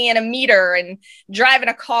putting money in a meter and driving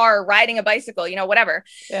a car, riding a bicycle, you know, whatever.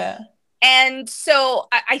 Yeah. And so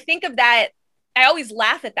I think of that. I always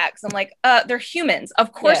laugh at that because I'm like, they're humans.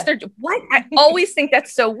 Of course they're what? I always think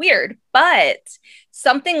that's so weird. But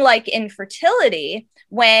something like infertility,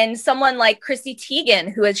 when someone like Chrissy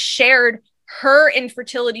Teigen, who has shared her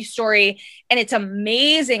infertility story, and it's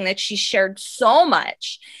amazing that she shared so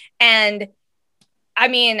much. And I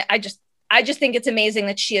mean, I just think it's amazing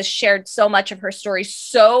that she has shared so much of her story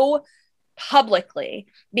so publicly,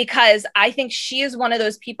 because I think she is one of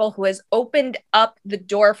those people who has opened up the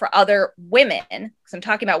door for other women, because I'm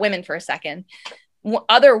talking about women for a second,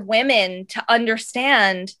 other women to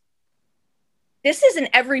understand this isn't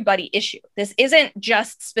everybody issue. This isn't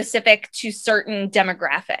just specific to certain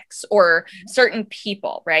demographics or certain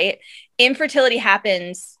people, right? Infertility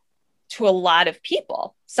happens to a lot of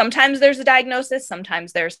people. Sometimes there's a diagnosis,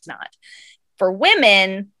 sometimes there's not. For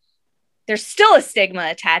women, there's still a stigma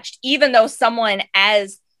attached, even though someone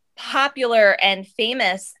as popular and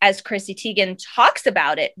famous as Chrissy Teigen talks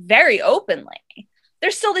about it very openly.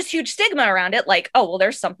 There's still this huge stigma around it, like, oh, well,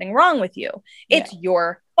 there's something wrong with you. It's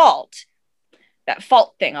your fault. That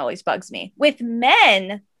fault thing always bugs me. With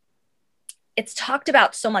men, it's talked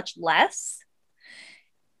about so much less.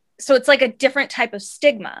 So it's like a different type of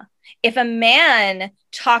stigma. If a man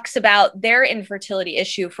talks about their infertility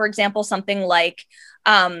issue, for example, something like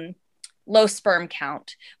low sperm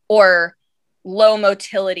count or low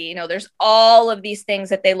motility, you know, there's all of these things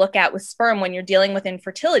that they look at with sperm when you're dealing with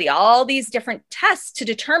infertility, all these different tests to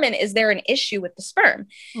determine, is there an issue with the sperm?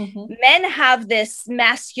 Mm-hmm. Men have this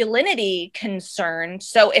masculinity concern.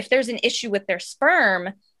 So if there's an issue with their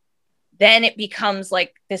sperm, then it becomes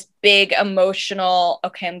like this big emotional,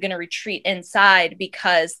 okay, I'm going to retreat inside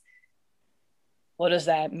because what does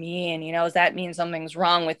that mean? You know, does that mean something's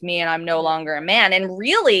wrong with me and I'm no longer a man? And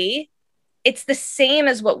really, it's the same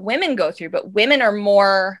as what women go through, but women are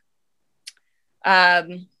more,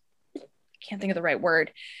 can't think of the right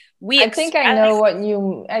word. I think I know what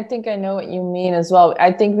you mean as well.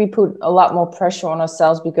 I think we put a lot more pressure on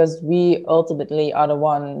ourselves because we ultimately are the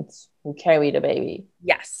ones who carry the baby.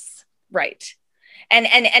 Yes. Right. And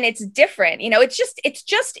it's different, you know, it's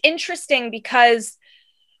just interesting because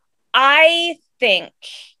I think,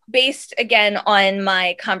 based again on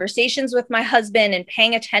my conversations with my husband and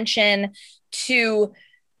paying attention to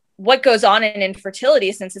what goes on in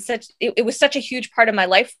infertility, since it was such a huge part of my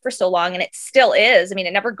life for so long, and it still is. I mean,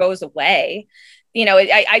 it never goes away. You know,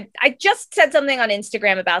 I just said something on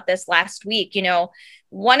Instagram about this last week. You know,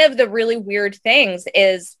 one of the really weird things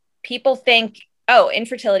is people think, oh,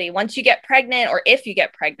 infertility, once you get pregnant or if you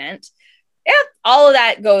get pregnant, all of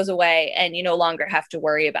that goes away and you no longer have to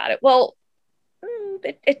worry about it. Well,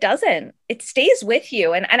 it doesn't. It stays with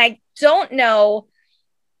you. And I don't know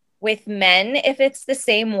with men if it's the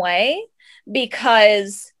same way,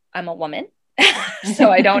 because I'm a woman, so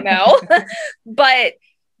I don't know. But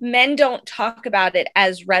men don't talk about it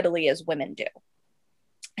as readily as women do.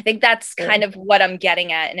 I think that's kind of what I'm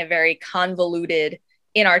getting at in a very convoluted,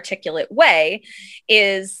 inarticulate way,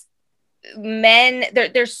 is men,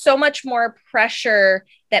 there's so much more pressure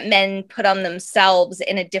that men put on themselves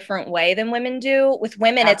in a different way than women do. With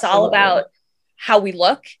women, Absolutely. It's all about how we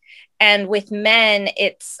look. And with men,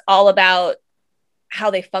 it's all about how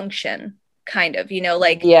they function, kind of, you know,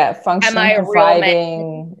 like, function, am I a real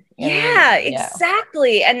man? Yeah,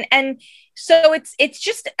 exactly. And so it's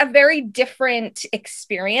just a very different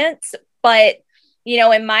experience. But, you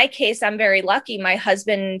know, in my case, I'm very lucky. My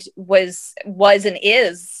husband was and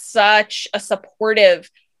is such a supportive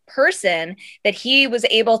person that he was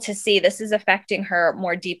able to see, this is affecting her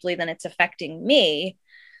more deeply than it's affecting me.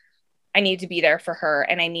 I need to be there for her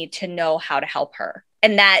and I need to know how to help her.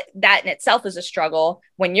 And that in itself is a struggle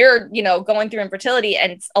when you're, you know, going through infertility.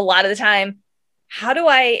 And a lot of the time, how do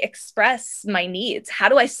I express my needs? How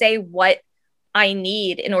do I say what I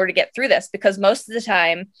need in order to get through this? Because most of the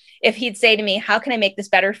time, if he'd say to me, how can I make this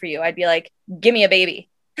better for you? I'd be like, give me a baby.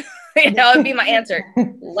 You know, it'd be my answer.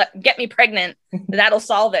 Get me pregnant. That'll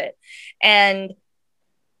solve it. And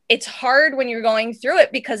it's hard when you're going through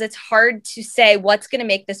it because it's hard to say what's going to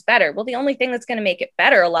make this better. Well, the only thing that's going to make it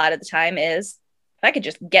better a lot of the time is if I could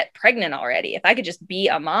just get pregnant already, if I could just be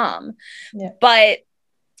a mom. Yeah. But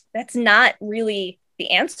that's not really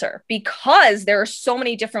the answer, because there are so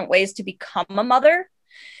many different ways to become a mother.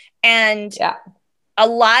 And a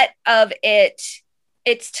lot of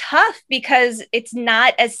it's tough because it's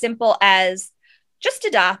not as simple as just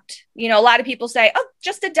adopt. You know, a lot of people say, oh,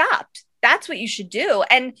 just adopt. That's what you should do.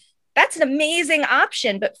 And that's an amazing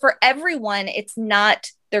option. But for everyone, it's not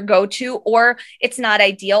their go-to, or it's not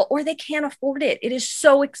ideal, or they can't afford it. It is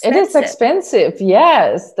so expensive. It is expensive.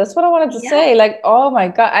 Yes. That's what I wanted to say. Like, oh my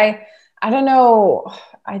God. I don't know.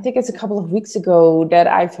 I think it's a couple of weeks ago that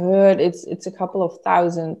I've heard it's a couple of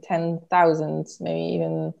thousand, 10,000, maybe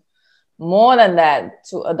even more than that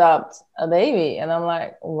to adopt a baby. And I'm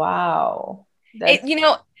like, wow.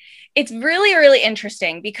 It's really, really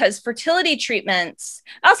interesting because fertility treatments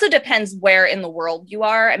also depends where in the world you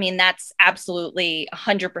are. I mean, that's absolutely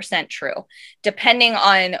 100% true, depending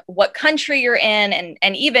on what country you're in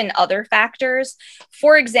and even other factors.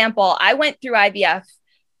 For example, I went through IVF.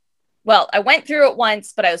 Well, I went through it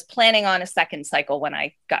once, but I was planning on a second cycle when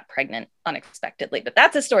I got pregnant unexpectedly. But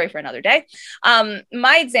that's a story for another day.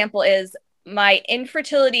 My example is my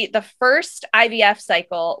infertility. The first IVF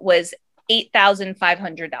cycle was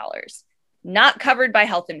 $8,500, not covered by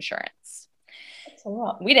health insurance. That's a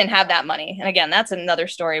lot. We didn't have that money. And again, that's another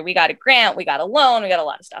story. We got a grant, we got a loan, we got a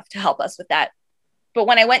lot of stuff to help us with that. But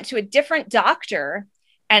when I went to a different doctor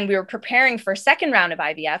and we were preparing for a second round of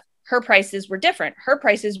IVF, her prices were different. Her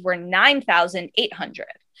prices were $9,800,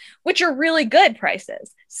 which are really good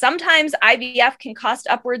prices. Sometimes IVF can cost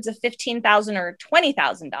upwards of $15,000 or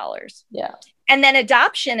 $20,000. Yeah. And then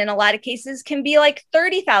adoption in a lot of cases can be like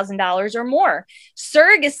 $30,000 or more.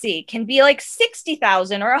 Surrogacy can be like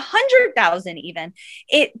 $60,000 or $100,000 even.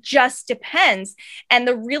 It just depends. And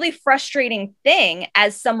the really frustrating thing,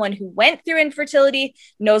 as someone who went through infertility,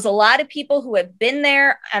 knows a lot of people who have been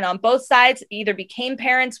there and on both sides either became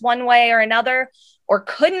parents one way or another or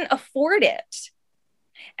couldn't afford it.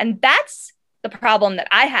 And that's the problem that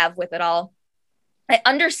I have with it all. I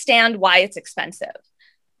understand why it's expensive.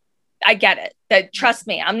 I get it. That, trust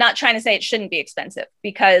me, I'm not trying to say it shouldn't be expensive,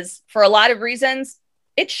 because for a lot of reasons,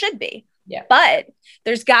 it should be. Yeah. But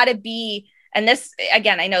there's got to be, and this,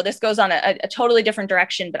 again, I know this goes on a totally different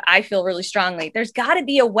direction, but I feel really strongly, there's got to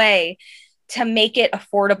be a way to make it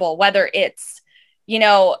affordable, whether it's,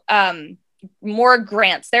 more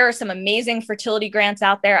grants. There are some amazing fertility grants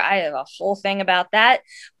out there. I have a whole thing about that.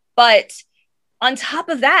 But on top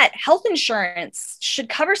of that, health insurance should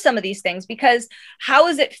cover some of these things, because how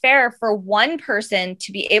is it fair for one person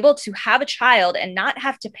to be able to have a child and not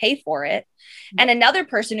have to pay for it, and another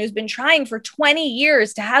person who's been trying for 20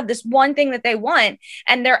 years to have this one thing that they want,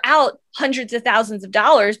 and they're out hundreds of thousands of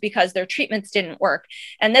dollars because their treatments didn't work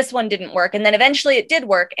and this one didn't work, and then eventually it did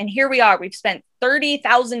work, and here we are, we've spent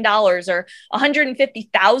 $30,000 or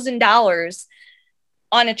 $150,000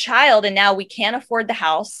 on a child, and now we can't afford the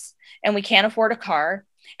house, and we can't afford a car,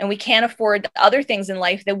 and we can't afford the other things in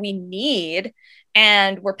life that we need.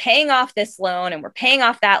 And we're paying off this loan and we're paying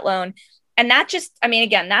off that loan. And that just, I mean,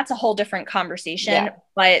 again, that's a whole different conversation. Yeah.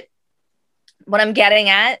 But what I'm getting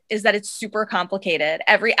at is that it's super complicated,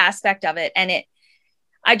 every aspect of it. And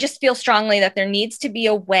I just feel strongly that there needs to be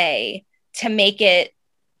a way to make it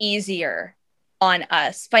easier on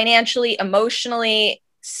us financially, emotionally,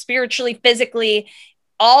 spiritually, physically.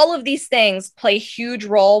 All of these things play a huge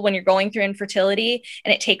role when you're going through infertility,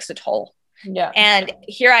 and it takes a toll. Yeah. And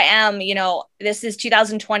here I am, this is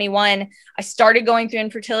 2021. I started going through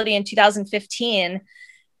infertility in 2015.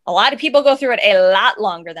 A lot of people go through it a lot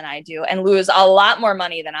longer than I do and lose a lot more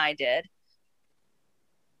money than I did.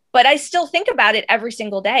 But I still think about it every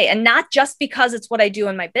single day. And not just because it's what I do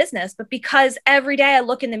in my business, but because every day I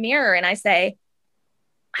look in the mirror and I say,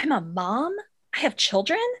 I'm a mom. I have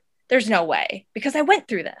children. There's no way, because I went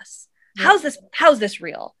through this. Yeah. How's this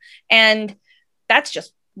real? And that's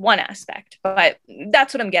just one aspect, but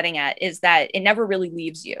that's what I'm getting at, is that it never really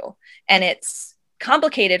leaves you. And it's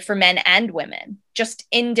complicated for men and women, just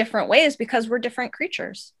in different ways, because we're different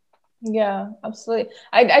creatures. Yeah, absolutely.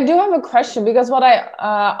 I do have a question, because what I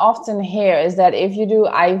often hear is that if you do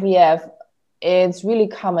IVF, it's really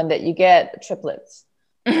common that you get triplets.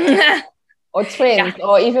 Or twins,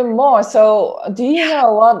 or even more. So do you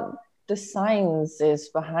know what the science is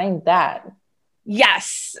behind that?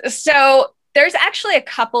 Yes. So there's actually a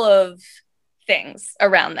couple of things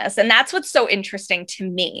around this, and that's what's so interesting to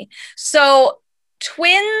me. So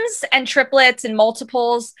twins and triplets and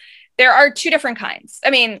multiples, there are two different kinds. I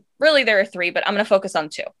mean, really there are three, but I'm going to focus on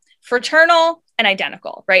two: fraternal and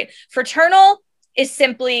identical, right? Fraternal is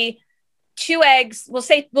simply two eggs.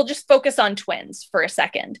 We'll just focus on twins for a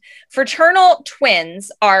second. Fraternal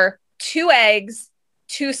twins are two eggs,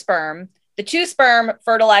 two sperm. The two sperm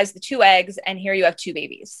fertilize the two eggs, and here you have two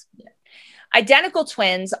babies. Yeah. Identical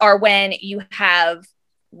twins are when you have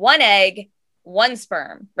one egg, one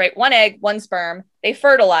sperm, right? One egg, one sperm. They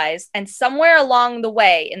fertilize, and somewhere along the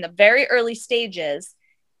way, in the very early stages,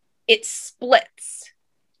 it splits.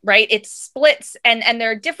 right? It splits, and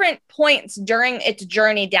there are different points during its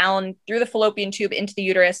journey down through the fallopian tube into the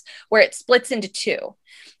uterus where it splits into two.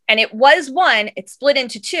 And it was one, it split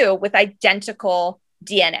into two with identical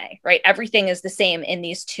DNA, right? Everything is the same in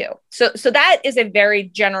these two. So that is a very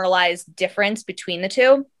generalized difference between the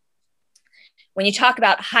two. When you talk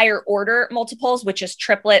about higher order multiples, which is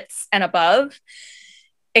triplets and above,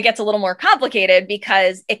 it gets a little more complicated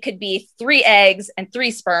because it could be 3 eggs and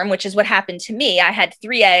 3 sperm, which is what happened to me. I had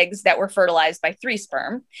 3 eggs that were fertilized by 3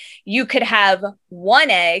 sperm. You could have 1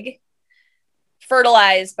 egg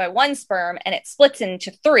fertilized by 1 sperm and it splits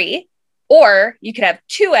into 3, or you could have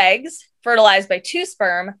 2 eggs fertilized by 2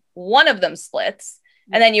 sperm, one of them splits,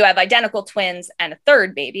 and then you have identical twins and a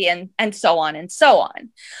third baby, and so on and so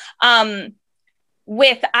on.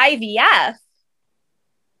 With IVF,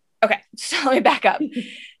 okay, so let me back up.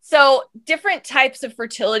 So different types of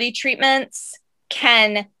fertility treatments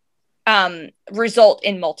can result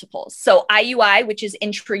in multiples. So IUI, which is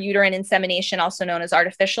intrauterine insemination, also known as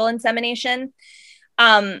artificial insemination.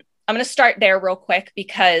 I'm going to start there real quick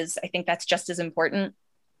because I think that's just as important.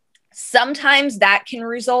 Sometimes that can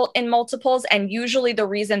result in multiples, and usually the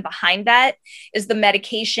reason behind that is the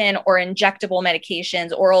medication or injectable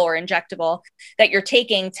medications, oral or injectable, that you're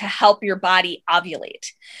taking to help your body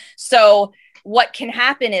ovulate. So what can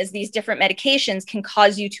happen is these different medications can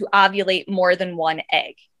cause you to ovulate more than 1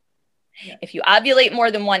 egg. Yeah. If you ovulate more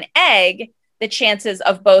than 1 egg, the chances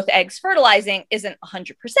of both eggs fertilizing isn't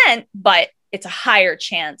 100%, but it's a higher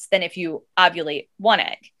chance than if you ovulate 1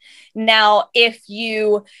 egg. Now, if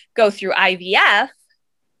you go through IVF,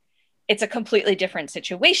 it's a completely different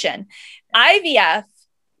situation. IVF,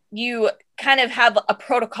 you kind of have a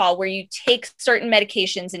protocol where you take certain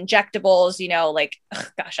medications, injectables, you know, like,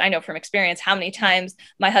 gosh, I know from experience how many times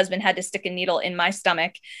my husband had to stick a needle in my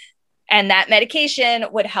stomach. And that medication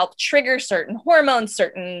would help trigger certain hormones,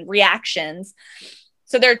 certain reactions.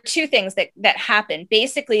 So there are 2 things that happen.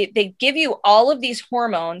 Basically, they give you all of these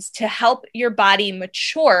hormones to help your body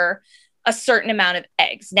mature a certain amount of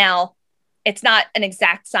eggs. Now, it's not an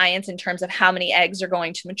exact science in terms of how many eggs are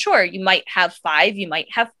going to mature. You might have 5, you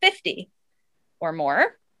might have 50 or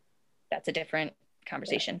more. That's a different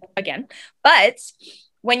conversation again. But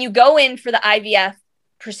when you go in for the IVF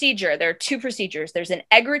procedure, there are 2 procedures. There's an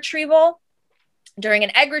egg retrieval. During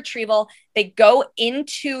an egg retrieval, they go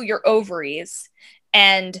into your ovaries,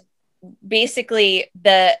 and basically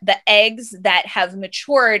the eggs that have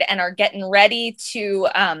matured and are getting ready to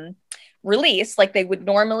release like they would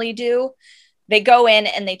normally do, they go in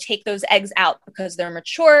and they take those eggs out because they're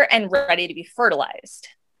mature and ready to be fertilized.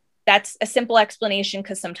 That's a simple explanation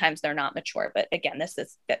because sometimes they're not mature. But again,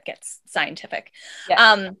 that gets scientific.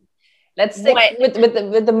 Yeah. Let's stick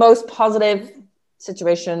with the most positive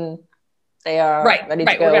situation. They are ready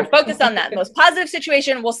to go. We're going to focus on that. Most positive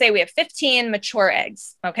situation, we'll say we have 15 mature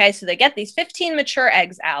eggs. Okay. So they get these 15 mature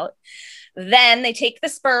eggs out. Then they take the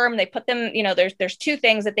sperm, they put them, you know, there's 2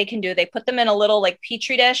 things that they can do. They put them in a little like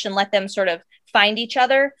petri dish and let them sort of find each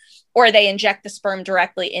other, or they inject the sperm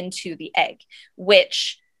directly into the egg,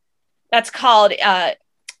 which that's called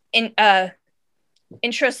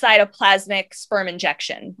intracytoplasmic sperm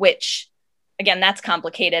injection, which again, that's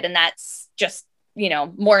complicated. And that's just, you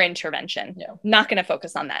know, more intervention. No, not going to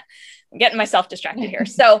focus on that. I'm getting myself distracted here.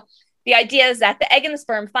 So the idea is that the egg and the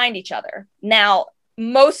sperm find each other. Now,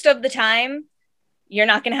 most of the time, you're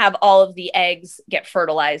not going to have all of the eggs get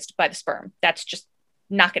fertilized by the sperm. That's just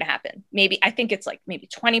not going to happen. I think it's like maybe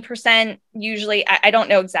 20% usually. I don't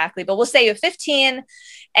know exactly, but we'll say you have 15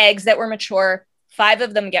 eggs that were mature, 5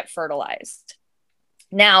 of them get fertilized.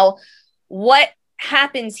 Now, what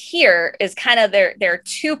happens here is kind of there are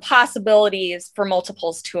 2 possibilities for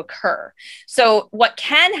multiples to occur. So what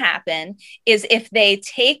can happen is if they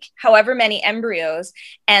take however many embryos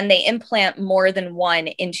and they implant more than 1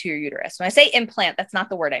 into your uterus. When I say implant, that's not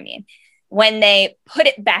the word I mean. When they put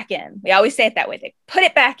it back in, we always say it that way, they put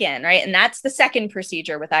it back in, right? And that's the second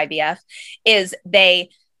procedure with IVF, is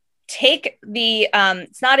they take the,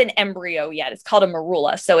 it's not an embryo yet, it's called a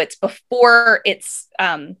morula. So it's before it's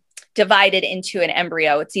divided into an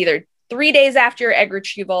embryo. It's either 3 days after your egg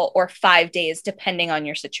retrieval or 5 days, depending on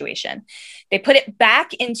your situation. They put it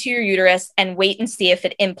back into your uterus and wait and see if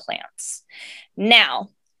it implants.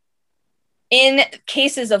 Now, in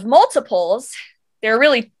cases of multiples, there are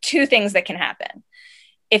really 2 things that can happen.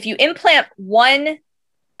 If you implant 1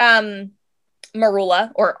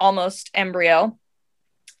 morula or almost embryo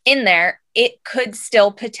in there, it could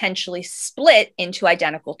still potentially split into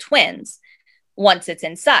identical twins once it's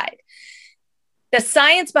inside. The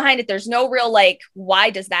science behind it, there's no real like, why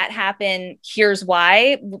does that happen? Here's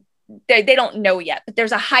why. they don't know yet, but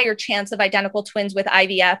there's a higher chance of identical twins with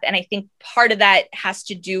IVF. And I think part of that has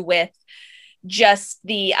to do with just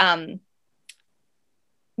the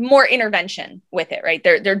more intervention with it, right?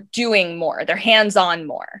 They're doing more, they're hands-on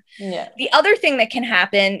more. Yeah. The other thing that can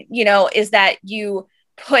happen, is that you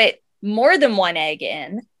put more than one egg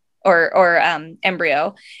in or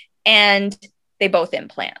embryo, and they both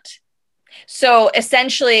implant. So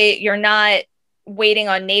essentially, you're not waiting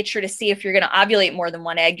on nature to see if you're going to ovulate more than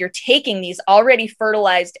one egg. You're taking these already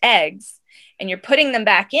fertilized eggs and you're putting them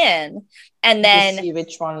back in, and then see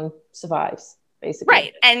which one survives, basically.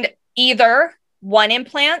 Right. And either one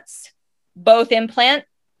implants, both implant,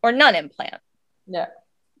 or none implant. Yeah.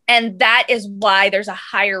 And that is why there's a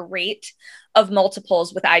higher rate of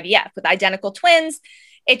multiples with IVF. With identical twins,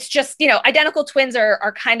 it's just, identical twins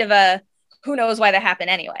are kind of a, who knows why that happened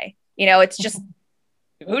anyway. It's just,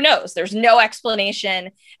 who knows? There's no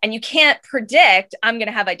explanation, and you can't predict I'm going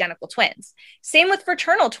to have identical twins. Same with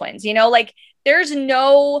fraternal twins, there's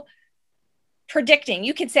no predicting.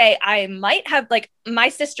 You could say, I might have, my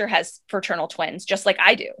sister has fraternal twins, just like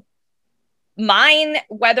I do.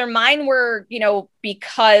 Whether mine were,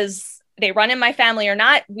 because they run in my family or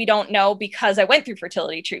not, we don't know, because I went through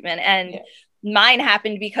fertility treatment, and mine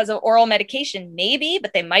happened because of oral medication, maybe,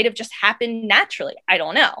 but they might have just happened naturally. I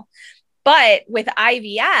don't know. But with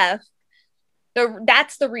IVF,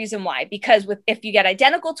 that's the reason why, because if you get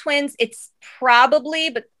identical twins, it's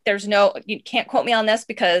probably, but you can't quote me on this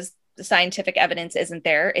because the scientific evidence isn't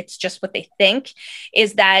there. It's just what they think,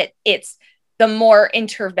 is that it's the more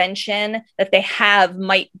intervention that they have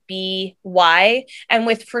might be why. And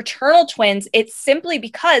with fraternal twins, it's simply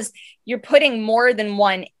because you're putting more than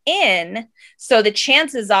one in. So the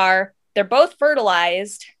chances are they're both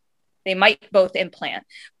fertilized. They might both implant,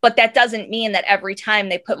 but that doesn't mean that every time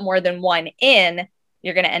they put more than one in,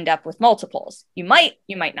 you're going to end up with multiples. You might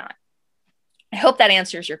not. I hope that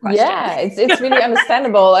answers your question. Yeah, it's really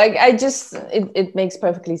understandable. It makes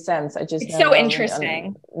perfectly sense. It's so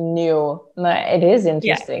interesting. No, it is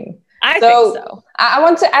interesting. Yeah, I think so. I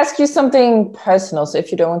want to ask you something personal. So if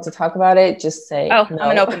you don't want to talk about it, just say no.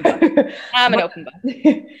 I'm an open book. I'm an open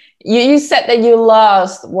book. You said that you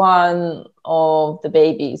lost one of the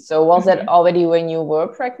babies. So was that already when you were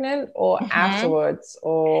pregnant or afterwards?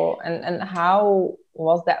 And how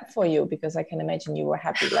was that for you? Because I can imagine you were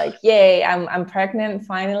happy, like, yay, I'm pregnant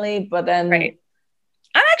finally. But then right.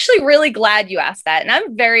 I'm actually really glad you asked that. And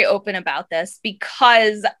I'm very open about this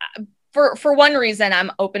because for one reason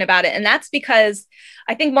I'm open about it. And that's because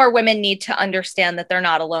I think more women need to understand that they're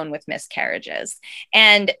not alone with miscarriages.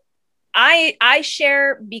 And I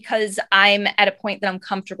share because I'm at a point that I'm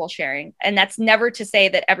comfortable sharing. And that's never to say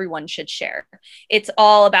that everyone should share. It's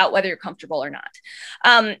all about whether you're comfortable or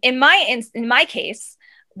not. In my case,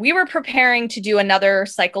 we were preparing to do another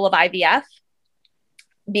cycle of IVF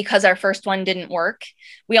because our first one didn't work.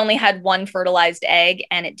 We only had one fertilized egg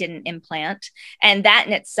and it didn't implant. And that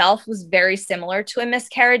in itself was very similar to a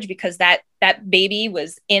miscarriage because that baby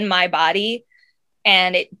was in my body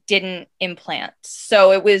and it didn't implant.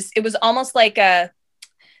 So it was almost like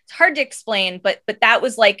it's hard to explain, but that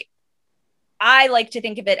was like, I like to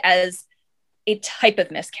think of it as a type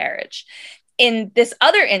of miscarriage. In this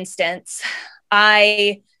other instance,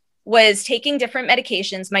 I was taking different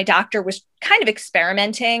medications. My doctor was kind of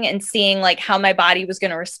experimenting and seeing like how my body was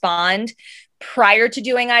going to respond prior to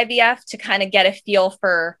doing IVF to kind of get a feel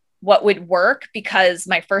for what would work because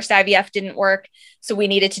my first IVF didn't work. So we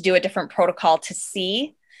needed to do a different protocol to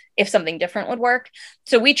see if something different would work.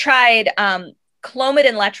 So we tried Clomid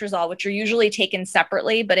and Letrozole, which are usually taken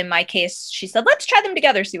separately. But in my case, she said, let's try them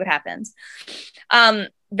together, see what happens.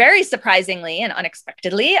 Very surprisingly and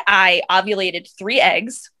unexpectedly, I ovulated 3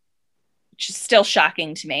 eggs, which is still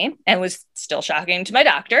shocking to me and was still shocking to my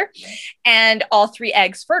doctor. And all 3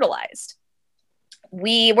 eggs fertilized.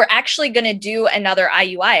 We were actually going to do another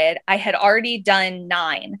IUI. I had already done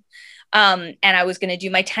 9, and I was going to do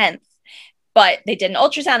my 10th, but they did an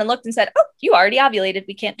ultrasound and looked and said, oh, you already ovulated.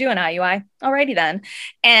 We can't do an IUI. Alrighty then.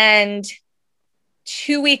 And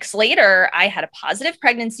 2 weeks later, I had a positive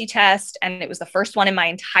pregnancy test and it was the first one in my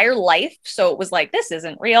entire life. So it was like, this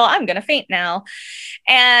isn't real. I'm going to faint now.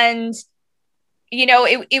 And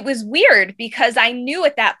it was weird because I knew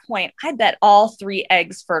at that point, I bet all 3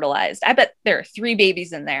 eggs fertilized. I bet there are 3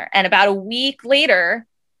 babies in there. And about a week later,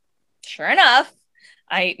 sure enough,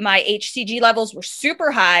 my HCG levels were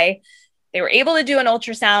super high. They were able to do an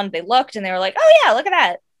ultrasound. They looked and they were like, oh yeah, look at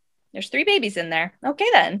that. There's 3 babies in there. Okay,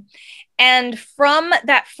 then. And from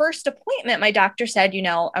that first appointment, my doctor said,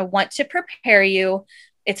 I want to prepare you.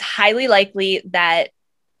 It's highly likely that,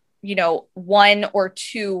 1 or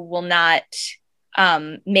 2 will not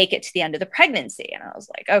make it to the end of the pregnancy. And I was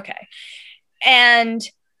like, okay. And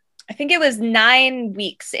I think it was 9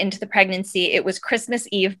 weeks into the pregnancy. It was Christmas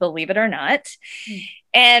Eve, believe it or not.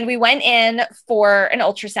 And we went in for an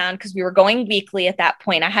ultrasound because we were going weekly at that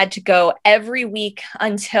point. I had to go every week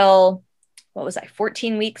until,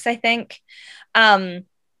 14 weeks, I think. And,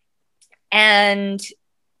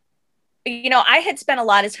 I had spent a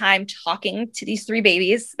lot of time talking to these 3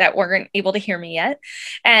 babies that weren't able to hear me yet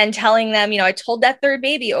and telling them, I told that 3rd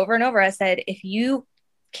baby over and over, I said, if you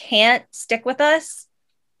can't stick with us,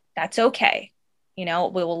 that's okay. We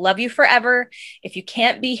will love you forever. If you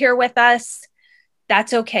can't be here with us,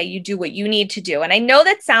 that's okay. You do what you need to do. And I know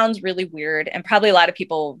that sounds really weird, and probably a lot of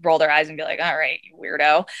people roll their eyes and be like, all right, you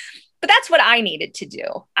weirdo. But that's what I needed to do.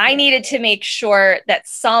 I needed to make sure that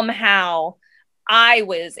somehow I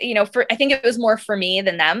was, I think it was more for me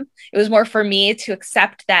than them. It was more for me to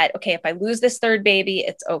accept that, okay, if I lose this 3rd baby,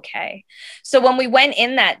 it's okay. So when we went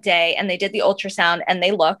in that day and they did the ultrasound and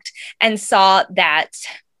they looked and saw that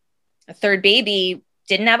the 3rd baby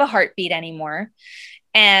didn't have a heartbeat anymore.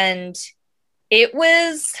 And it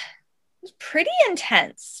was pretty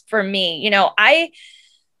intense for me.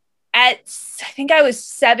 I think I was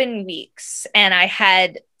 7 weeks and I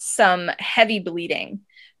had some heavy bleeding,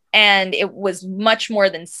 and it was much more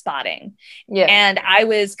than spotting. Yeah. And I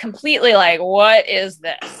was completely like, what is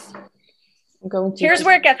this? Here's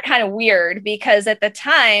where it gets kind of weird, because at the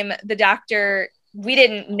time, the doctor, we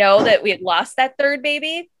didn't know that we had lost that 3rd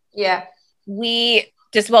baby. Yeah. The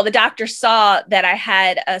doctor saw that I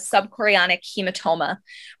had a subchorionic hematoma,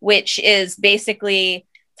 which is basically,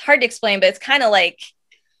 it's hard to explain, but it's kind of like,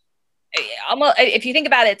 almost, if you think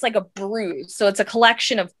about it, it's like a bruise. So it's a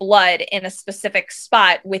collection of blood in a specific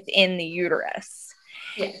spot within the uterus.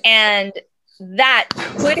 Yes. And that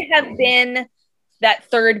could have been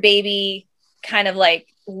that 3rd baby kind of like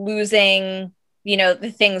losing,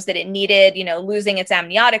 the things that it needed, losing its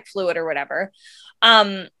amniotic fluid or whatever.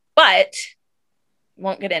 But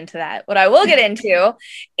won't get into that. What I will get into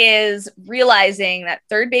is realizing that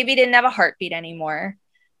 3rd baby didn't have a heartbeat anymore.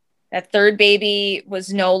 That 3rd baby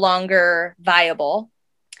was no longer viable.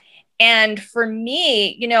 And for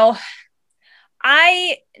me,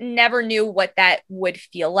 I never knew what that would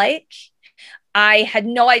feel like. I had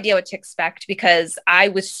no idea what to expect, because I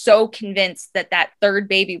was so convinced that that 3rd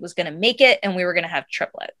baby was going to make it and we were going to have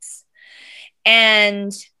triplets.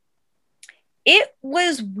 And it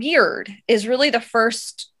was weird, is really the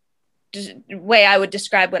first way I would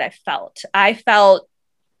describe what I felt. I felt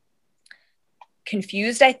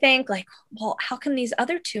confused, I think, like, well, how come these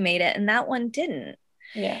other 2 made it and that one didn't?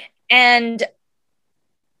 Yeah. And,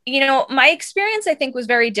 my experience, I think, was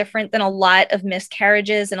very different than a lot of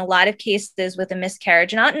miscarriages. In a lot of cases with a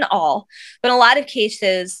miscarriage, not in all, but in a lot of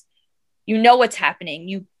cases, what's happening.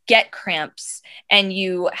 You get cramps and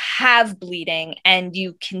you have bleeding and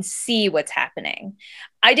you can see what's happening.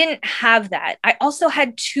 I didn't have that. I also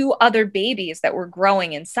had 2 other babies that were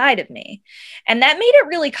growing inside of me. And that made it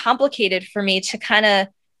really complicated for me to kind of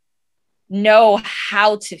know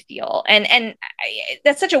how to feel. And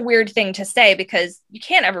that's such a weird thing to say, because you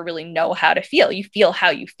can't ever really know how to feel. You feel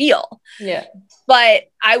how you feel. Yeah. But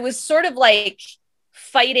I was sort of like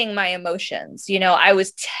fighting my emotions. I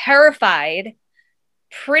was terrified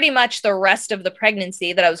pretty much the rest of the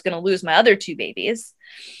pregnancy that I was going to lose my other 2 babies.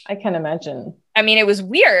 I can imagine. I mean, it was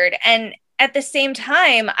weird. And at the same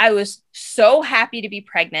time, I was so happy to be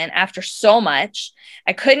pregnant after so much.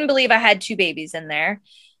 I couldn't believe I had 2 babies in there.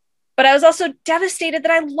 But I was also devastated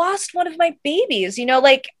that I lost one of my babies.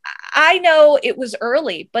 I know it was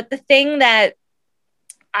early, but the thing that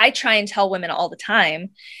I try and tell women all the time,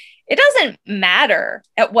 it doesn't matter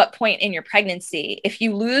at what point in your pregnancy. If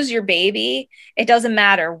you lose your baby, it doesn't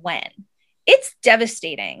matter when. It's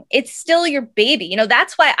devastating. It's still your baby.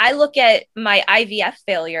 That's why I look at my IVF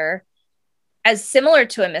failure as similar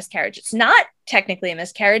to a miscarriage. It's not technically a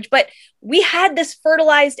miscarriage, but we had this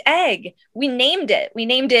fertilized egg. We named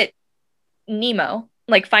it Nemo,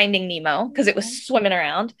 like Finding Nemo, because it was swimming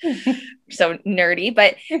around. So nerdy,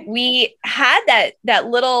 but we had that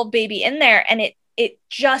little baby in there, and it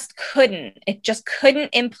just couldn't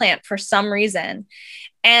implant for some reason.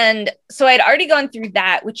 And so I'd already gone through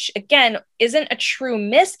that, which again, isn't a true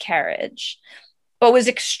miscarriage, but was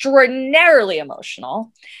extraordinarily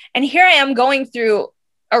emotional. And here I am going through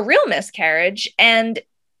a real miscarriage, and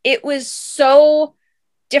it was so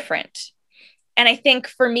different. And I think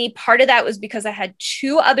for me, part of that was because I had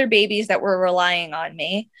 2 other babies that were relying on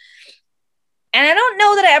me. And I don't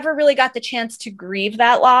know that I ever really got the chance to grieve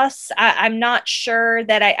that loss. I'm not sure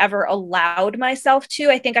that I ever allowed myself to.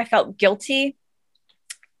 I think I felt guilty,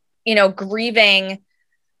 grieving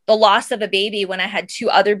the loss of a baby when I had two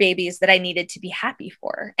other babies that I needed to be happy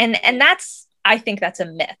for. And that's, I think that's a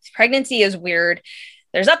myth. Pregnancy is weird.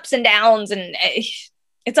 There's ups and downs and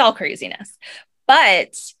it's all craziness.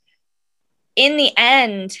 But in the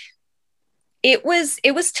end, it was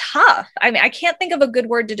tough. I mean, I can't think of a good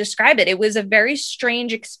word to describe it. It was a very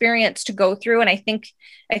strange experience to go through. And I think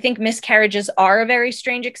miscarriages are a very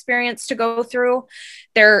strange experience to go through.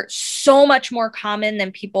 They're so much more common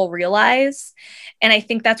than people realize. And I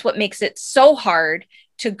think that's what makes it so hard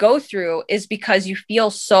to go through, is because you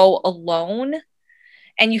feel so alone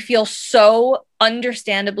and you feel so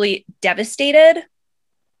understandably devastated.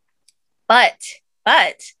 But,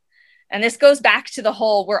 and this goes back to the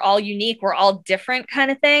whole, we're all unique, we're all different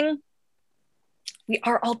kind of thing. We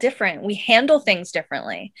are all different. We handle things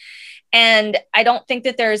differently. And I don't think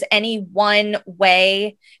that there's any one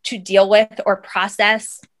way to deal with or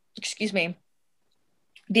process,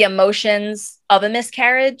 the emotions of a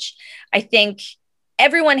miscarriage. I think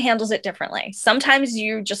everyone handles it differently. Sometimes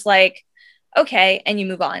you're just like, okay, and you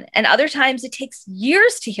move on. And other times it takes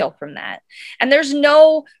years to heal from that. And there's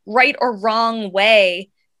no right or wrong way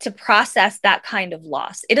to process that kind of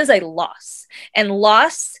loss. It is a loss. And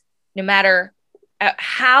loss, no matter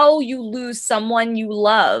how you lose someone you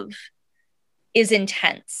love, is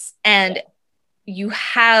intense. And you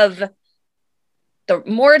have the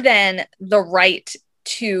more than the right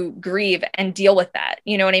to grieve and deal with that.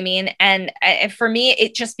 You know what I mean? And for me,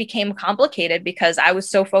 it just became complicated because I was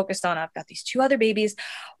so focused on, I've got these two other babies.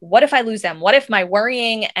 What if I lose them? What if my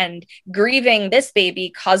worrying and grieving this baby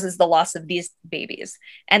causes the loss of these babies?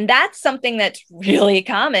 And that's something that's really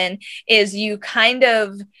common, is you kind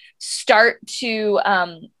of start to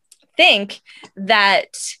think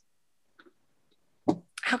that,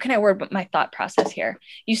 how can I word my thought process here?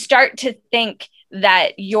 You start to think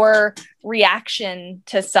that your reaction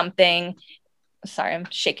to something, sorry, I'm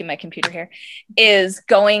shaking my computer here, is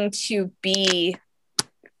going to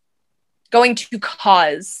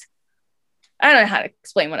cause, I don't know how to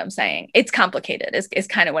explain what I'm saying. It's complicated is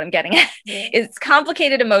kind of what I'm getting at. Yeah. It's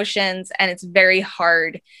complicated emotions, and it's very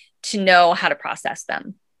hard to know how to process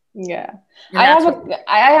them. Yeah. I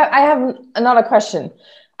have another question.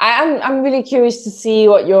 I'm really curious to see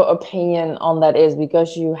what your opinion on that is,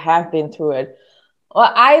 because you have been through it. Well,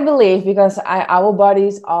 I believe, because our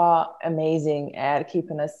bodies are amazing at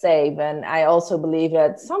keeping us safe. And I also believe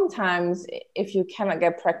that sometimes if you cannot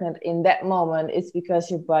get pregnant in that moment, it's because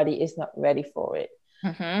your body is not ready for it.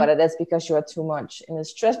 Mm-hmm. But that's because you are too much in the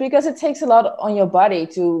stress, because it takes a lot on your body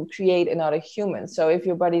to create another human. So if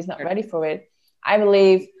your body is not ready for it, I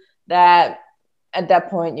believe that at that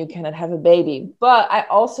point you cannot have a baby. But I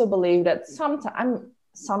also believe that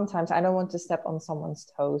sometimes I don't want to step on someone's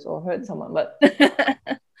toes or hurt someone, but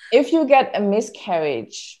if you get a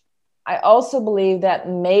miscarriage, I also believe that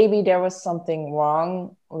maybe there was something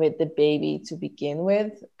wrong with the baby to begin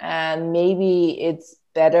with, and maybe it's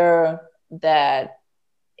better that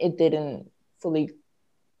it didn't fully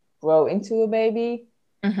grow into a baby.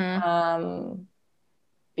 Mm-hmm.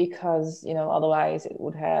 Because otherwise it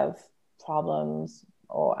would have problems,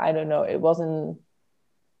 or I don't know, it wasn't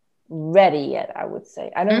ready yet, I would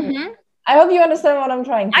say. I don't mm-hmm. I hope you understand what I'm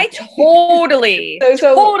trying to say. I totally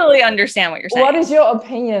totally understand what you're saying. What is your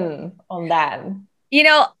opinion on that?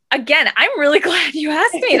 Again, I'm really glad you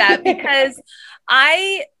asked me that, because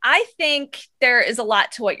I think there is a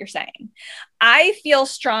lot to what you're saying. I feel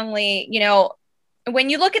strongly, when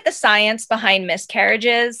you look at the science behind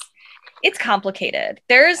miscarriages, it's complicated.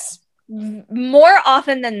 There's more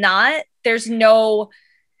often than not, there's no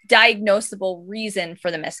diagnosable reason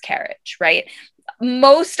for the miscarriage, right?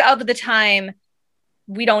 Most of the time,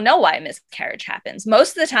 we don't know why a miscarriage happens.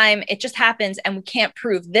 Most of the time, it just happens and we can't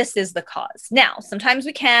prove this is the cause. Now, sometimes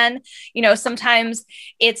we can, sometimes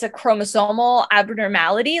it's a chromosomal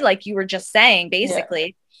abnormality, like you were just saying, basically.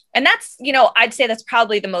 Yeah. And that's, I'd say that's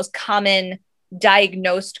probably the most common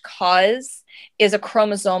diagnosed cause, is a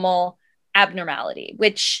chromosomal abnormality,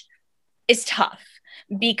 which is tough,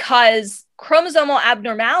 because chromosomal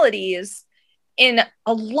abnormalities in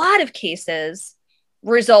a lot of cases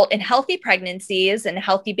result in healthy pregnancies and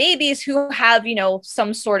healthy babies who have,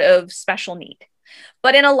 some sort of special need.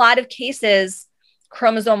 But in a lot of cases,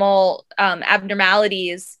 chromosomal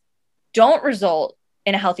abnormalities don't result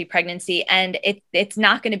in a healthy pregnancy, and it's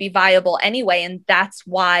not going to be viable anyway. And that's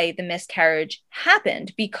why the miscarriage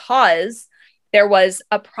happened, because there was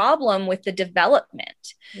a problem with the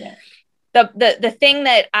development. Yeah. The thing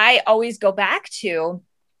that I always go back to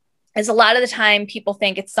is, a lot of the time people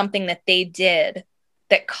think it's something that they did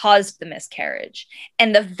that caused the miscarriage.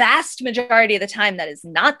 And the vast majority of the time, that is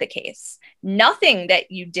not the case. Nothing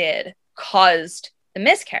that you did caused the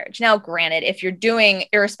miscarriage. Now, granted, if you're doing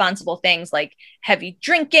irresponsible things like heavy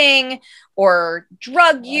drinking or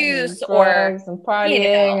drug use drugs or and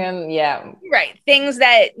partying, and right, things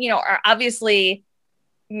that, are obviously,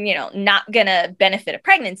 not gonna benefit a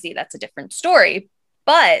pregnancy, that's a different story.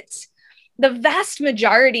 But the vast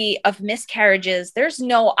majority of miscarriages, there's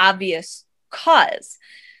no obvious cause.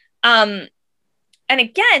 And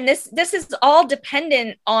again, this is all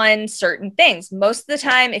dependent on certain things. Most of the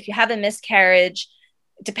time, if you have a miscarriage,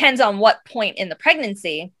 it depends on what point in the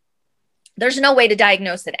pregnancy. There's no way to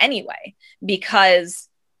diagnose it anyway, because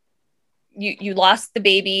you lost the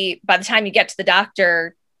baby. By the time you get to the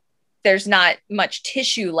doctor, there's not much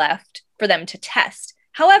tissue left for them to test.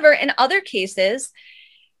 However, in other cases,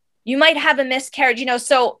 you might have a miscarriage,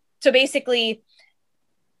 so basically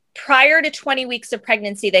prior to 20 weeks of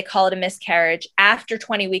pregnancy, they call it a miscarriage. After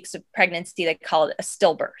 20 weeks of pregnancy, they call it a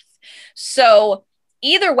stillbirth. So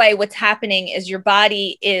either way, what's happening is your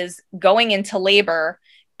body is going into labor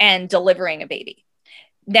and delivering a baby.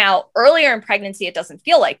 Now, earlier in pregnancy, it doesn't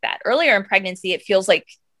feel like that. Earlier in pregnancy, it feels like,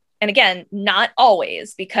 and again, not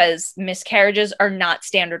always, because miscarriages are not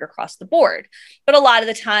standard across the board, but a lot of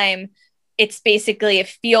the time, it's basically, it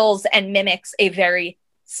feels and mimics a very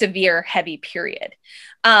severe, heavy period.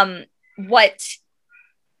 What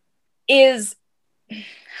is,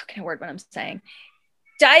 how can I word what I'm saying?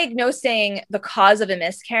 Diagnosing the cause of a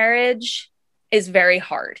miscarriage is very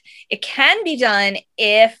hard. It can be done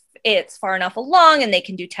if it's far enough along and they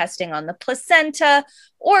can do testing on the placenta,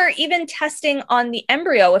 or even testing on the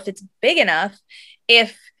embryo if it's big enough.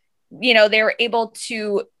 If, they're able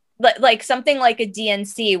to, like something like a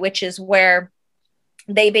DNC, which is where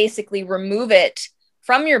they basically remove it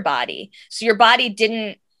from your body. So your body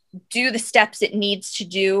didn't do the steps it needs to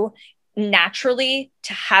do naturally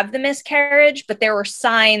to have the miscarriage, but there were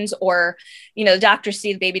signs, or, the doctors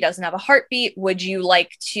see the baby doesn't have a heartbeat. Would you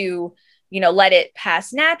like to, let it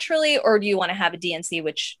pass naturally? Or do you want to have a DNC,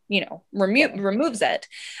 which, removes it?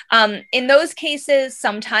 In those cases,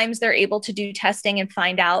 sometimes they're able to do testing and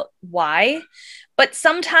find out why, but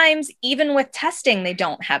sometimes even with testing, they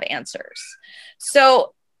don't have answers.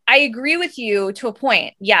 So I agree with you to a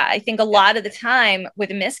point. Yeah, I think a lot of the time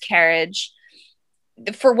with a miscarriage,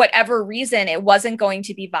 for whatever reason, it wasn't going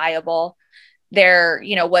to be viable. There,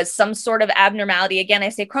 was some sort of abnormality. Again, I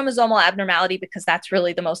say chromosomal abnormality because that's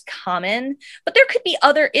really the most common, but there could be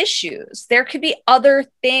other issues. There could be other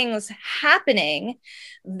things happening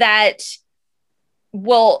that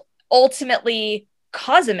will ultimately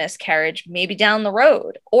cause a miscarriage, maybe down the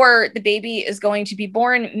road, or the baby is going to be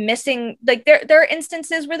born missing. Like there are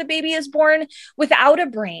instances where the baby is born without a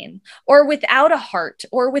brain, or without a heart,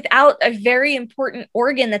 or without a very important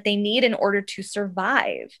organ that they need in order to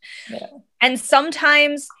survive. Yeah. And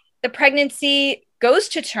sometimes the pregnancy goes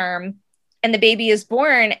to term and the baby is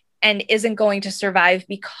born and isn't going to survive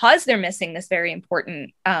because they're missing this very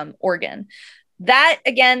important organ. That,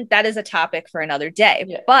 again, that is a topic for another day.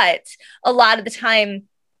 Yeah. But a lot of the time,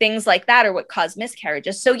 things like that are what cause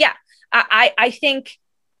miscarriages. So yeah, I think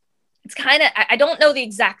it's kind of, I don't know the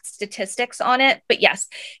exact statistics on it, but yes,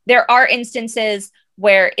 there are instances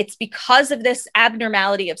where it's because of this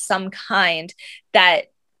abnormality of some kind that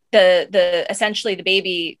the essentially the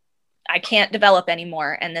baby, I can't develop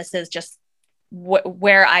anymore. And this is just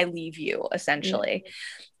where I leave you, essentially.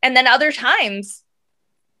 Mm-hmm. And then other times,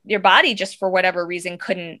 your body just for whatever reason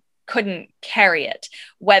couldn't carry it,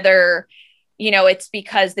 whether, it's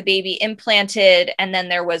because the baby implanted and then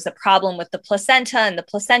there was a problem with the placenta and the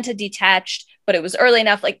placenta detached, but it was early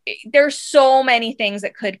enough. Like there's so many things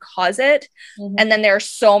that could cause it. Mm-hmm. And then there are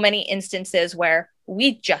so many instances where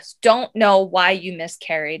we just don't know why you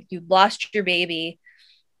miscarried. You lost your baby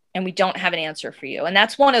and we don't have an answer for you. And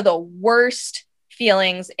that's one of the worst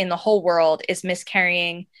feelings in the whole world, is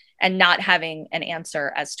miscarrying and not having an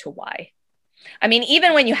answer as to why. I mean,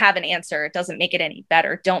 even when you have an answer, it doesn't make it any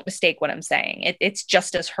better. Don't mistake what I'm saying. It's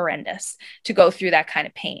just as horrendous to go through that kind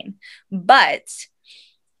of pain. But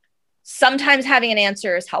sometimes having an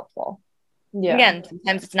answer is helpful. Yeah. Again,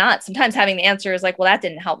 sometimes it's not. Sometimes having the answer is like, well, that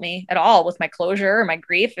didn't help me at all with my closure or my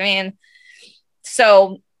grief. I mean,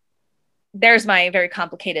 so there's my very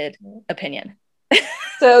complicated opinion.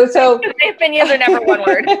 So my opinions are never one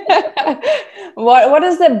word. What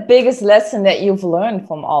is the biggest lesson that you've learned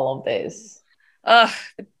from all of this? The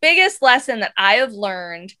biggest lesson that I have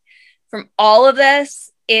learned from all of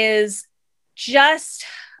this is just,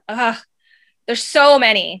 there's so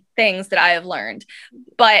many things that I have learned,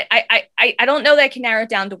 but I don't know that I can narrow it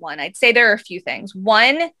down to one. I'd say there are a few things.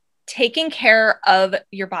 One, taking care of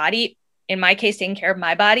your body. In my case, taking care of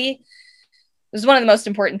my body was one of the most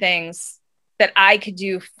important things that I could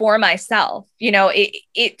do for myself. You know,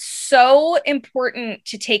 it's so important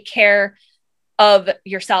to take care of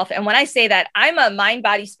yourself. And when I say that, I'm a mind,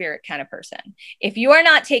 body, spirit kind of person. If you are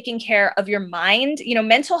not taking care of your mind, you know,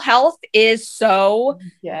 mental health is so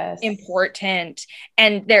important.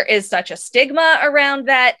 And there is such a stigma around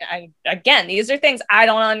that. Again, these are things I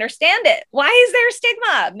don't understand it. Why is there a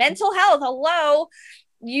stigma? Mental health, hello.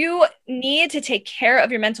 You need to take care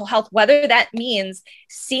of your mental health, whether that means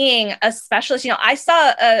seeing a specialist. You know, I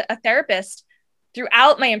saw a therapist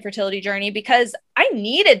throughout my infertility journey because I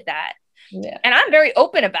needed that. Yeah. And I'm very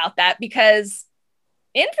open about that because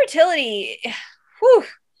infertility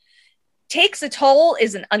takes a toll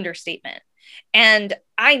is an understatement. And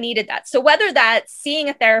I needed that. So whether that's seeing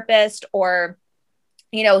a therapist or,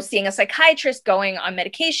 you know, seeing a psychiatrist, going on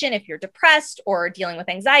medication if you're depressed or dealing with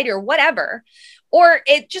anxiety or whatever, or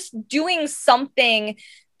it just doing something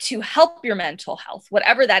to help your mental health,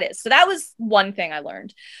 whatever that is. So that was one thing I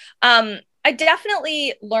learned. I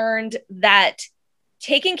definitely learned that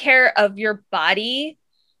taking care of your body,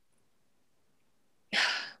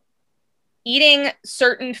 eating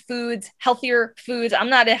certain foods, healthier foods. I'm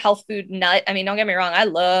not a health food nut. I mean, don't get me wrong. I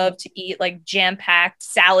love to eat like jam-packed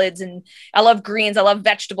salads and I love greens. I love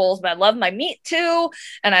vegetables, but I love my meat too.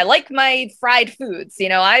 And I like my fried foods. You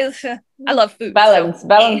know, I love food. Balance.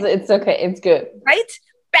 It's okay. It's good. Right?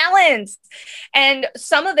 Balance. And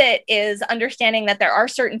some of it is understanding that there are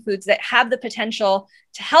certain foods that have the potential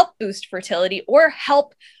to help boost fertility or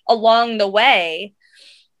help along the way.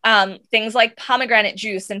 Things like pomegranate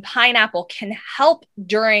juice and pineapple can help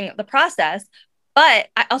during the process, but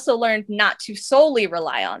I also learned not to solely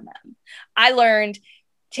rely on them. I learned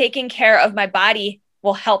taking care of my body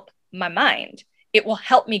will help my mind. It will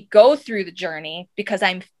help me go through the journey because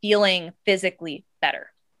I'm feeling physically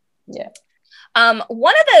better. Yeah.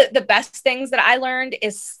 One of the best things that I learned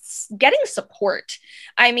is getting support.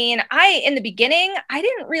 I mean, in the beginning, I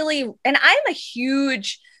didn't really, and I'm a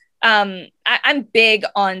huge, I'm big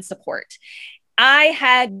on support. I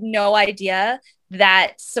had no idea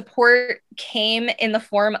that support came in the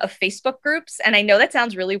form of Facebook groups. And I know that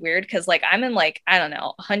sounds really weird because like I'm in like, I don't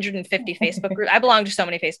know, 150 Facebook groups. I belong to so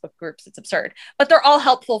many Facebook groups. It's absurd, but they're all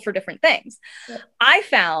helpful for different things. Yeah. I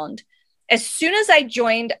found as soon as I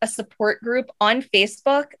joined a support group on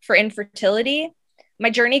Facebook for infertility, my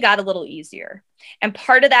journey got a little easier. And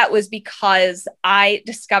part of that was because I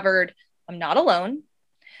discovered I'm not alone.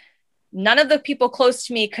 None of the people close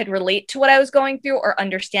to me could relate to what I was going through or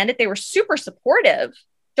understand it. They were super supportive.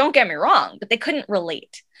 Don't get me wrong, but they couldn't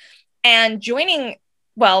relate. And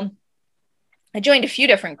I joined a few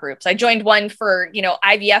different groups. I joined one for, you know,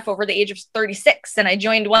 IVF over the age of 36. And I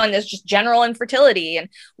joined one that's just general infertility and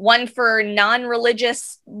one for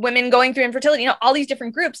non-religious women going through infertility, you know, all these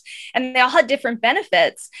different groups. And they all had different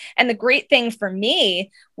benefits. And the great thing for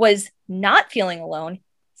me was not feeling alone,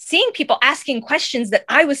 seeing people asking questions that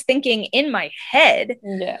I was thinking in my head.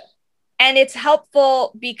 Yeah. And it's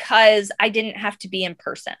helpful because I didn't have to be in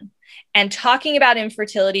person. And talking about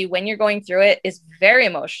infertility when you're going through it is very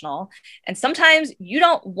emotional. And sometimes you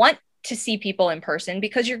don't want to see people in person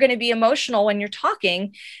because you're going to be emotional when you're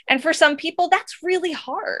talking. And for some people, that's really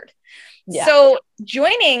hard. Yeah. So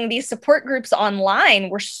joining these support groups online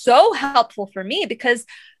were so helpful for me because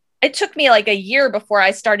it took me like a year before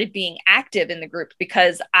I started being active in the group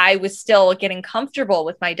because I was still getting comfortable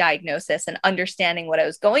with my diagnosis and understanding what I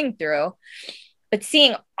was going through. But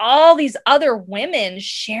seeing all these other women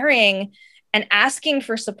sharing and asking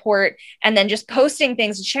for support and then just posting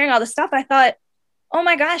things and sharing all this stuff, I thought, oh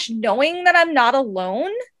my gosh, knowing that I'm not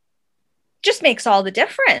alone just makes all the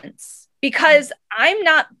difference because I'm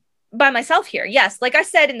not by myself here. Yes, like I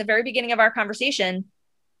said in the very beginning of our conversation,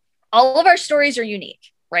 all of our stories are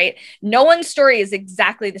unique. Right? No one's story is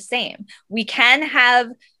exactly the same. We can have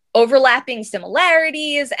overlapping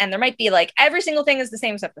similarities and there might be like every single thing is the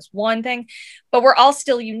same except this one thing, but we're all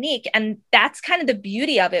still unique. And that's kind of the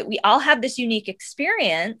beauty of it. We all have this unique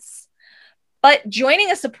experience, but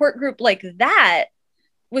joining a support group like that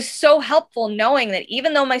was so helpful knowing that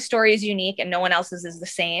even though my story is unique and no one else's is the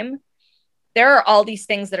same, there are all these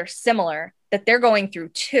things that are similar that they're going through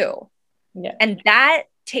too. Yeah. And that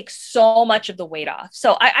takes so much of the weight off.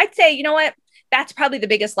 So I'd say, you know what? That's probably the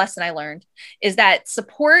biggest lesson I learned is that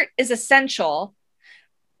support is essential,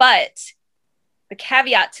 but the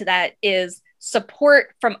caveat to that is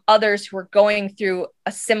support from others who are going through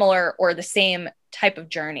a similar or the same type of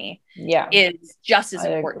journey is just as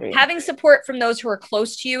important. Agree. Having support from those who are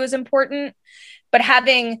close to you is important, but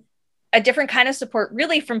having a different kind of support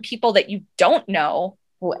really from people that you don't know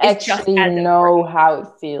who actually know how it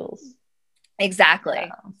feels. Exactly.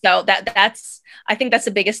 Yeah. So that's I think that's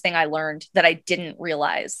the biggest thing I learned that I didn't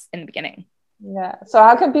realize in the beginning. Yeah. So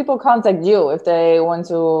how can people contact you if they want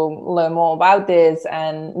to learn more about this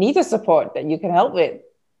and need the support that you can help with?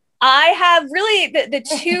 I have really the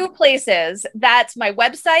two places. That's my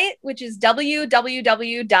website, which is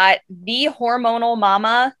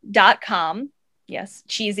www.thehormonalmama.com. Yes,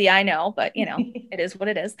 cheesy, I know, but it is what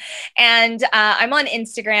it is. And I'm on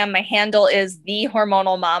Instagram. My handle is the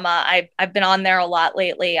Hormonal Mama. I've been on there a lot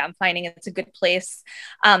lately. I'm finding it's a good place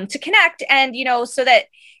to connect, and so that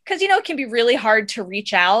because it can be really hard to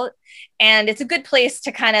reach out, and it's a good place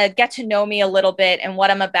to kind of get to know me a little bit and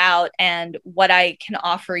what I'm about and what I can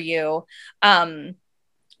offer you,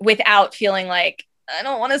 without feeling like I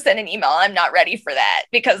don't want to send an email. I'm not ready for that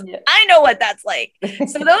because I know what that's like.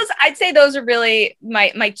 So I'd say those are really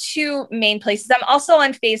my two main places. I'm also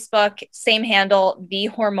on Facebook, same handle, the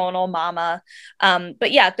Hormonal Mama.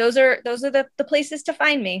 But yeah, those are the places to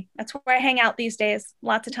find me. That's where I hang out these days.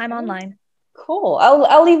 Lots of time online. Cool.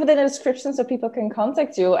 I'll leave it in the description so people can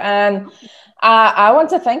contact you. And I want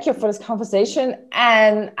to thank you for this conversation,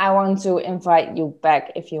 and I want to invite you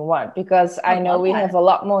back if you want, because I know we have a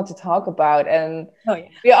lot more to talk about, and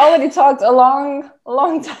we already talked a long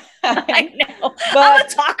time. I know. I'm a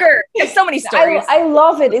talker. There's so many stories. I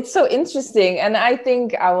love it. It's so interesting, and I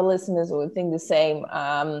think our listeners will think the same.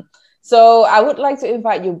 So I would like to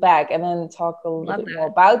invite you back and then talk a little bit more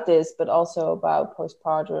about this, but also about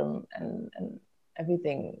postpartum and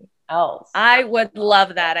everything else. I would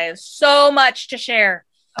love that. I have so much to share.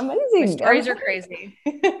 Amazing. My stories are crazy.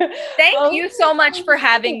 Thank you so much for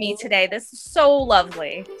having me today. This is so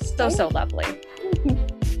lovely. So lovely.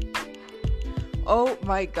 Oh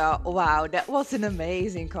my God. Wow. That was an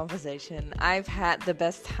amazing conversation. I've had the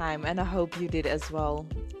best time, and I hope you did as well.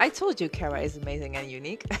 I told you Cara is amazing and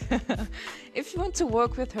unique. If you want to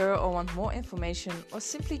work with her or want more information or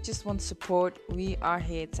simply just want support, we are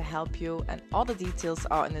here to help you, and all the details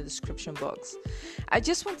are in the description box. I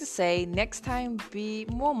just want to say, next time, be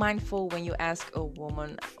more mindful when you ask a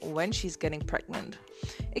woman when she's getting pregnant.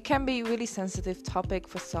 It can be a really sensitive topic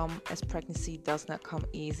for some, as pregnancy does not come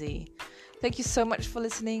easy. Thank you so much for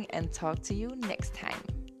listening, and talk to you next time.